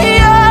away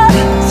your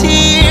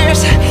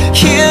tears,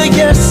 heal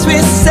your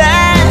sweet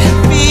sad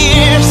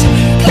fears.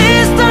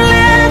 Please don't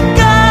let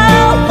go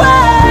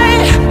away,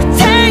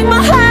 take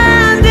my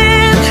hand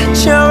in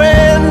your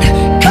end.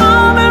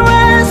 Come and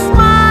rest,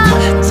 my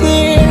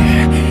dear,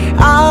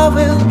 I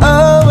will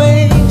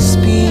always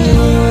be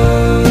here.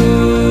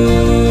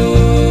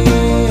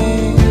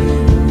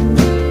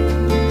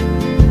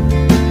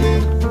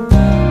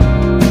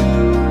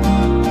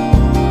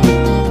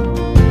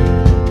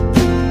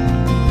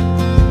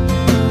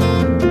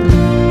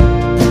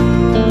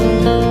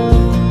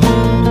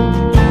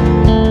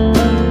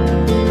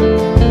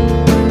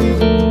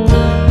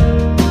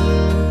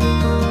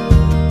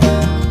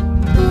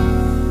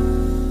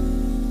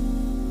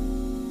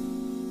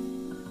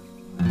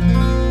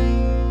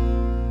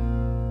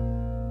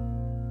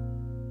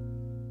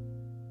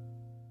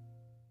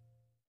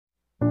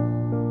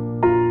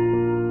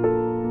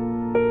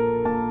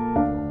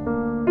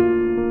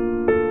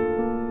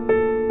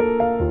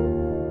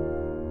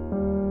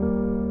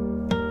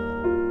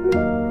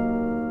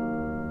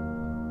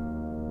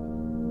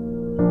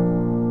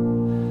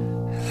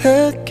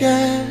 Look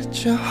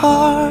at your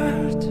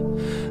heart,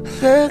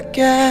 look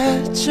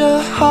at your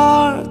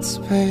heart's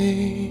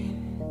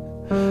pain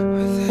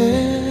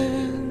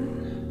within.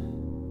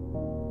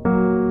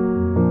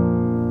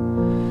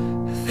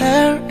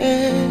 There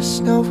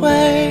is no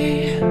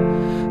way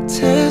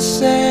to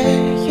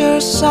say you're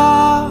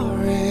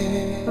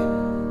sorry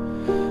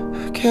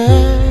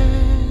again.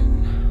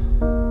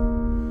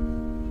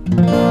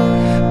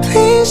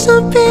 Please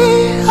don't be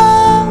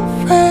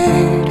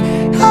afraid,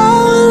 I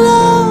will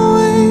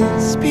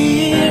always be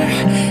here.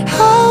 I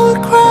will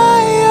cry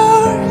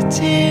your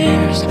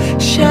tears,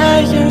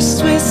 share your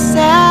sweet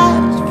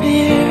sad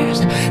fears.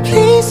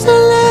 Please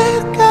don't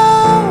let go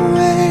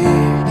away,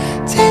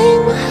 take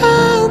my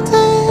hand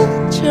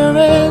and your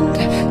end.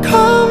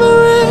 Come and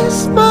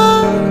rest,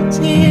 my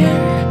dear,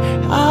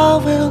 I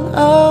will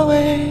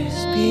always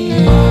be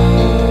here.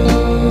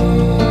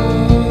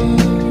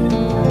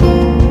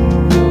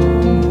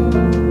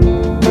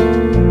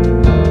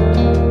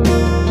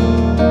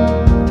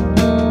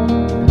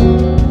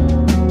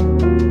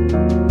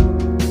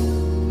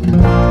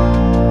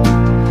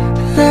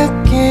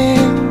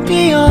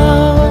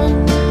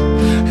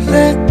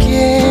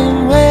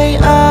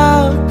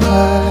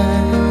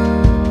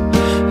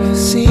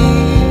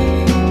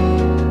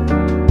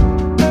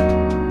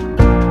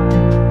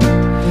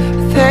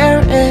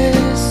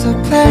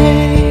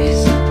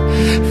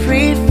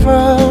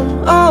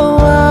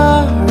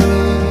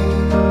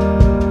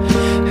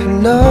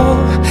 know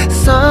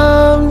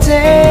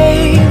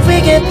someday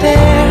we get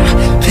there.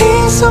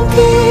 Please don't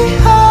be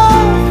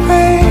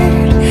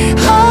afraid.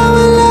 I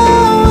will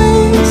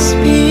always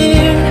be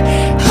here.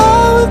 I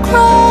will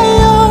cry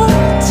your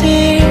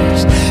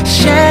tears,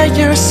 share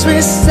your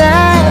sweet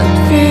sad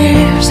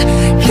fears.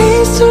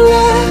 Please don't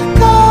let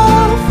go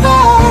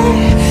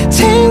right.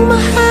 Take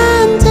my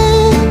hand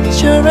in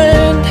your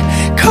hand.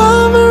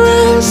 Come and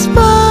rest,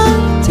 my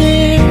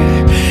dear.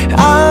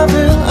 I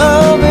will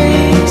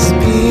always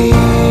be.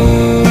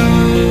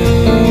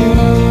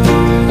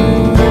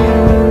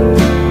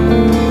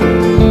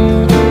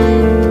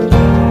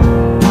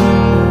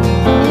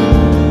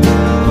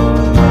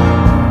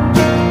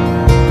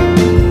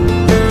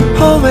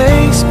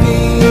 Always be.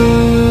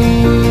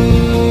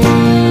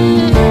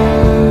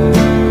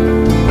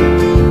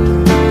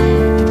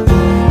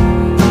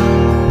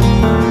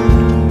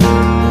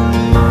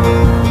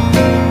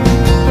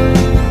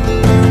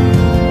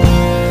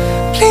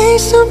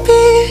 Please don't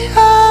be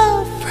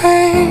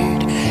afraid.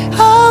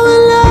 I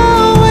will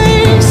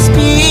always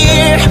be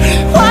here.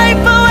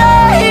 Wipe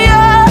away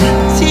your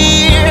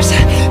tears,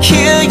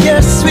 heal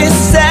your sweet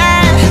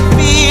sad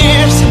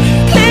fears.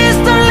 Please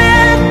don't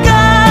let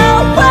go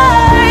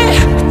away.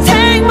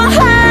 Take my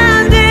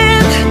hand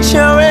in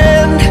your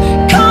hand.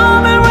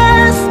 Come and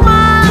rest,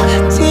 my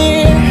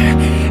dear.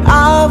 I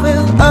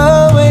will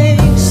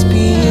always be.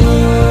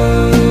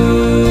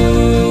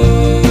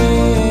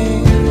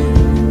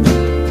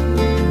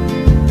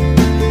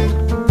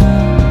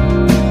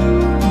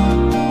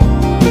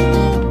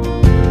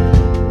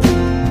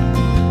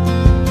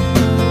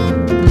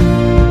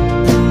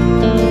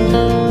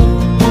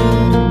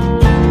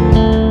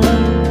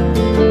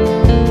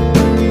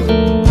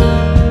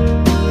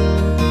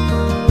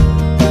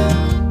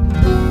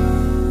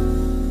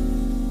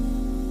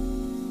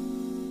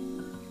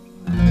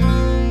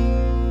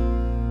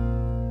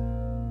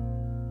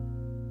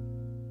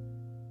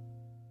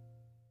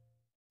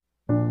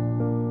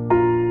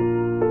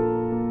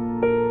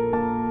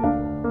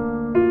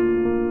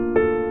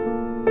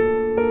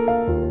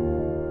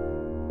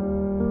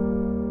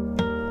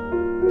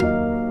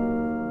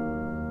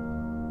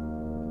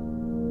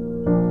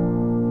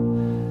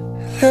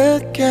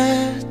 Look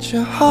at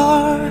your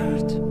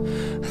heart,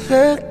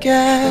 look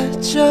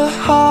at your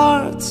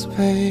heart's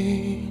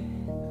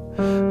pain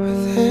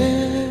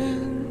within.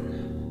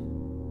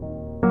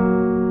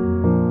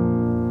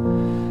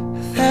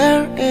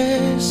 There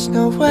is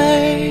no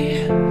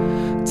way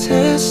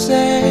to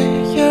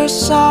say you're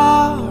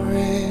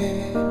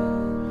sorry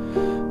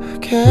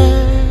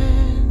again.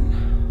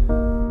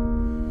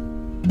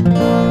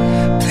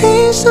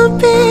 Please don't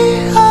be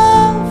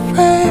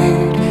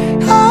afraid.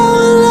 I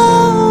will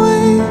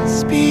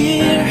always be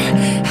here.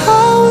 I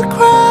will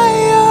cry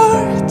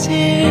your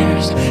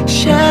tears,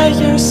 share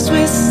your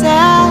sweet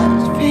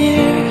sad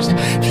fears.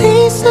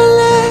 Please don't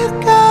let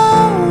go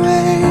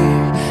away.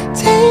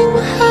 Take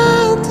my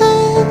hand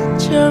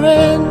in your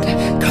hand.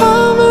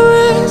 Come and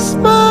rest,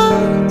 my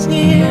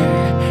dear.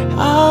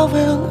 I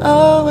will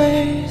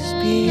always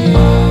be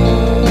here.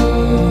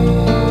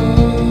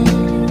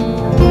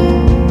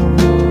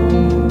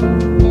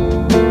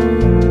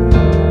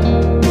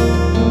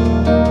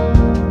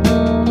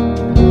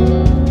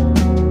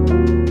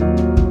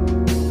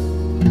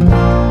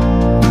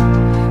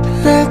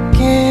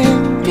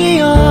 Looking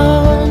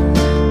beyond,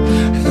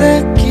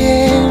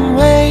 looking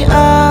way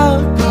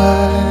up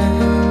high,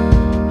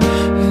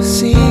 you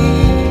see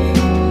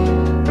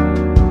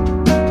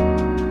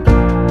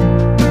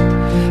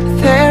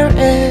there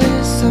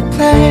is a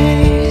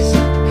place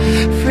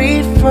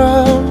free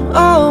from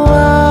all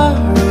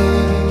worry.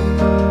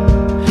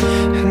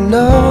 I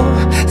know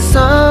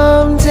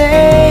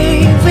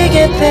someday we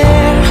get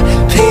there.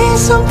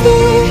 Please don't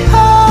be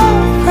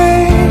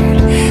afraid.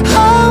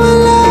 I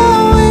will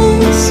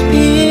always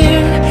be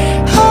here.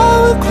 I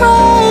will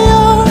cry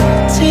your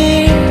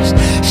tears,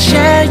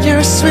 share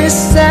your sweet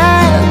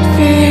sad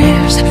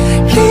fears.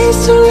 Please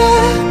don't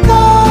let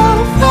go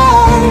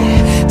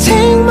right.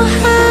 Take my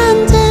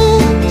hand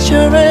in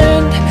your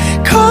hand.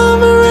 Come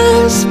and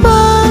rest,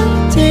 my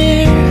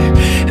dear.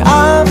 I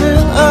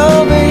will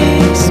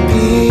always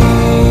be.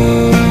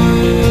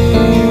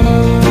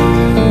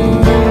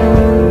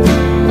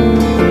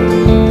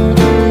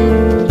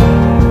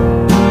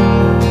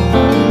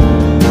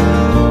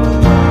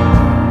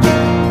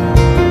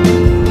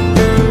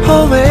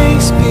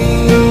 Always be.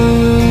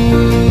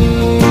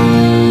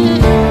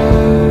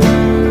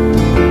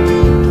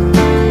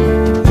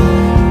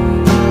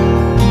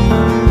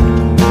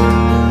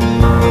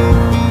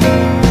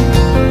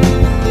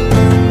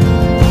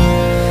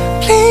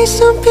 Please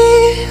don't be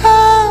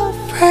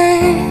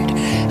afraid.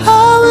 I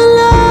will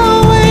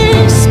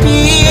always be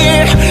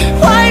here.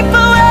 Wipe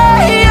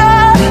away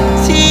your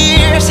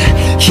tears,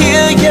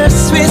 heal your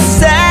sweet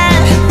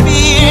sad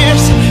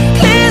fears.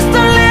 Please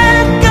don't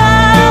let go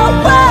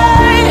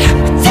away.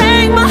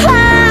 Take my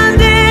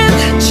hand in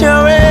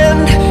your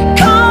hand.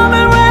 Come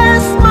and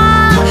rest,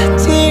 my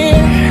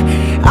dear.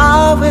 I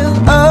will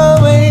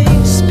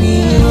always be.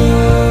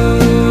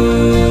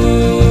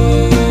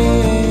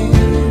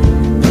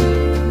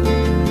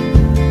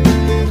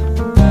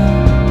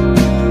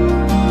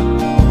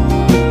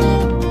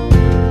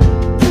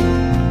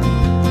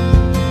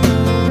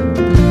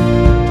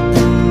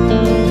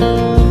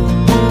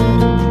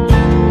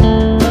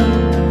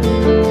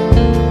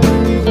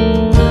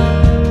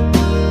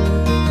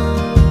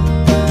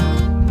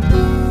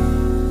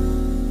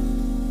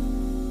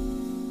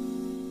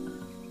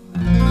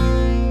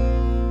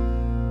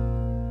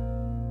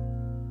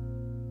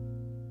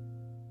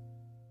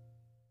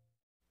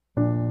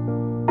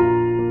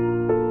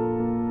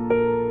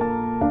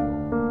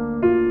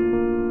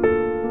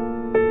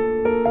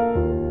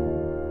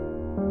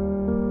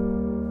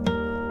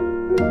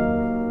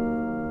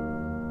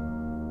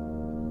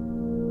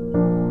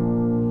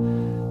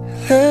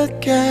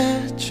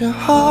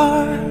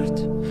 heart,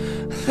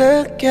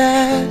 look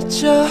at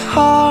your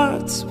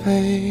heart's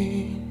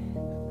pain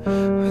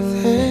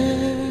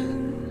within.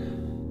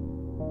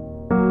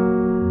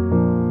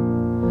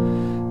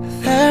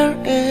 There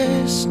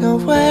is no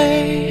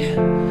way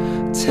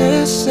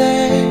to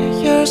say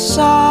you're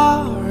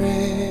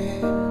sorry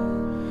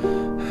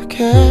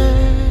again.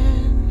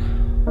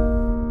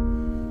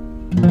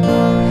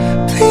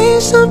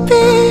 Please don't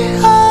be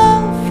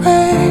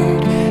afraid,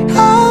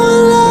 I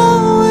will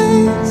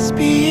always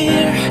be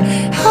here.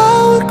 I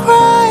will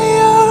cry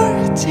your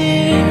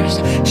tears,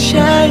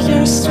 share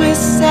your sweet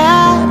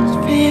sad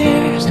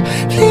fears.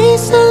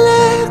 Please don't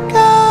look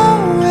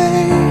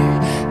away,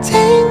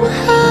 take my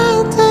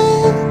hand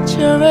and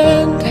your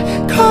end.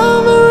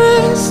 Come and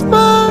rest,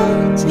 my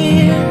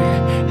dear,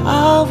 I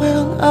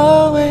will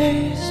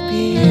always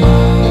be here.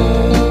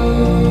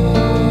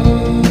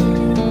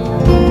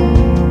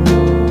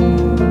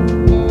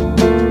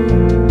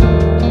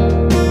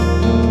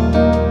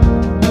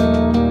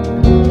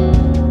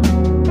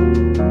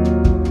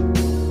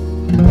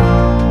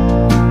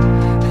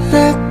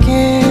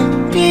 Looking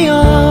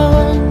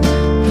beyond,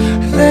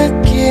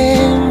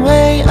 looking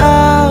way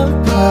up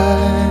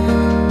high,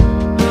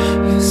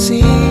 you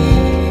see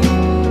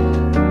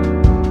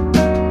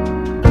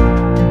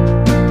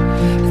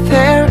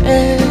there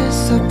is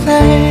a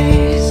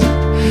place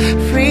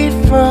free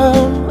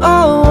from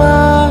all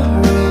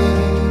worry.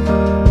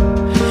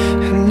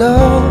 I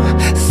know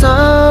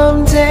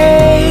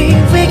someday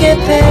we get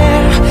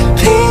there.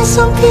 Please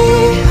don't be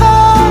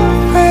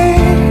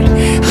afraid,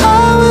 I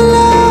will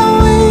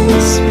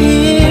always be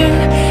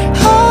here.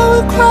 I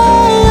will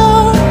cry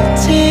your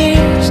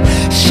tears,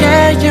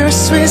 share your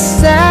sweet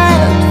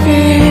sad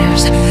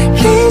fears.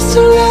 Please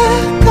don't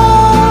look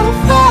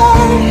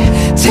away,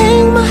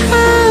 take my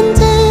hand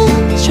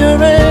and your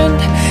end.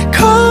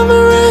 Come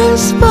and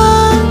rest,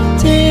 my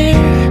dear,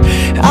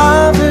 I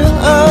will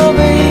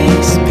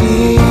always be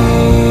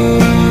here.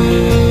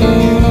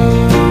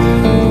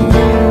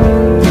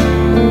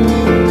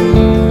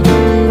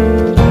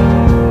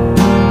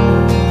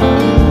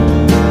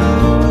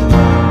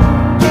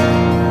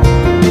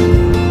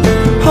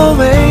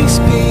 Always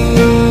be.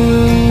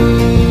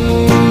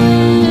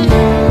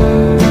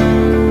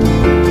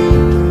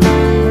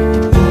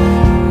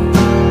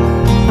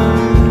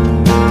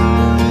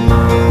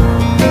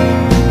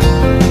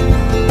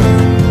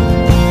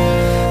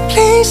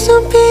 Please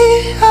don't be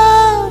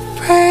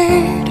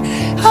afraid,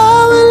 I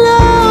will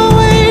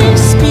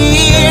always be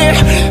here.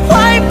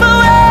 Wipe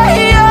away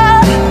your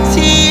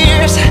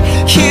tears,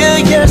 heal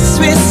your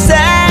sweet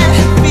sad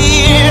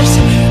fears.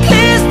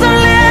 Please don't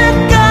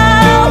look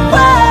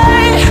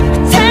away,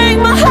 take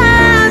my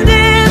hand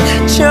in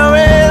your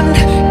end.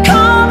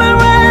 Come and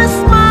rest,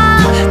 my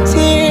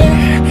dear,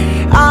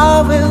 I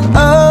will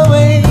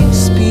always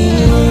be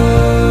here.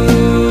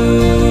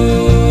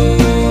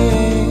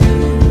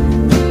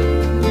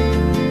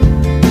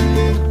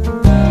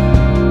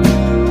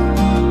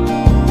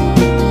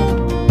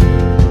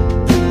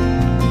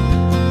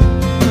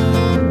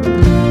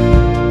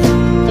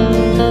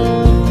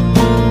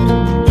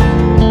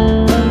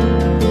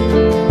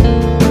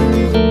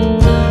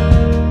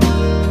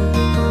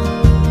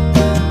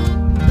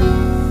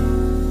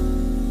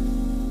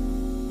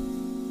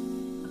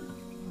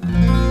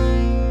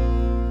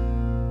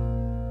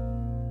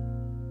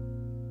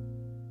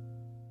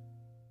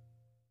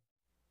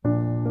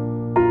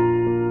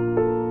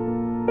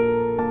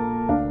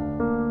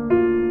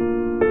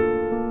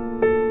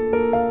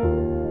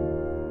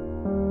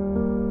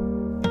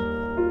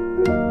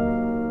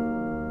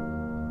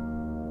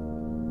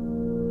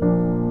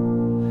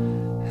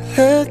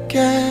 Look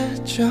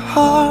at your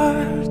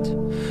heart,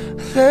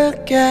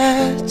 look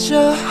at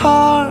your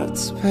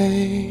heart's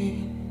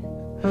pain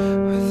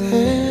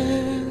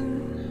within.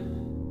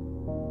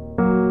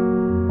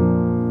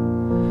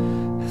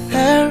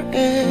 There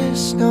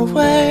is no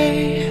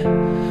way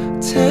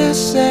to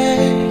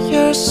say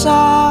you're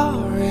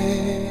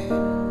sorry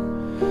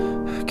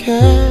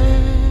again.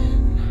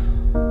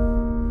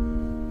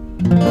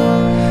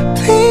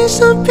 Please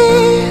don't be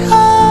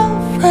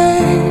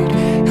afraid,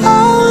 I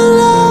will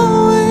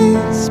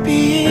always be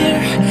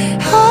here.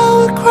 I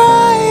will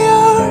cry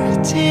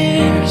your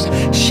tears,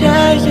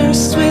 share your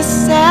sweet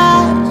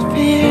sad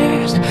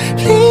fears.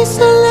 Please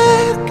don't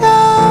look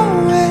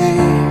away,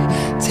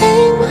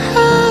 take my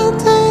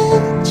hand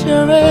and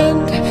your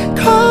end.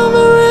 Come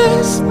and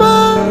rest,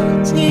 my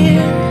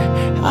dear,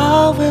 I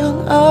will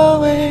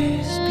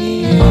always be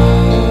here.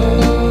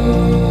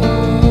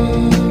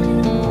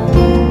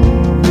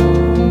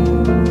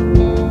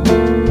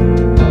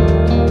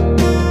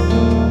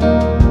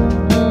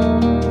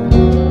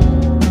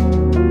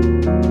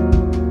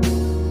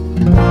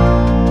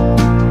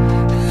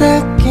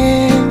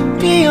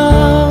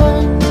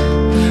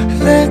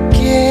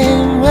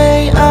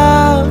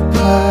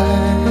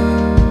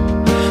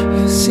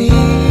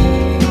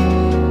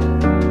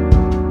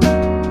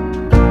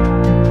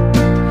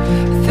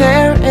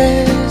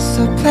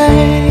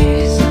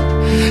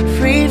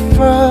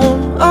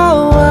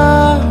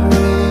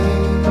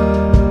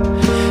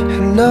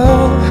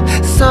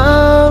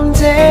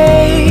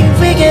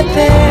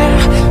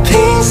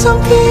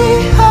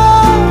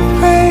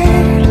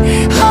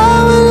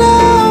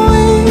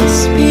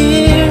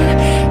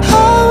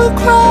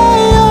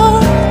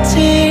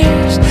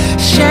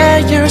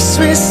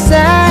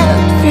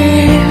 and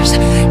fears.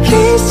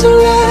 Please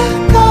don't let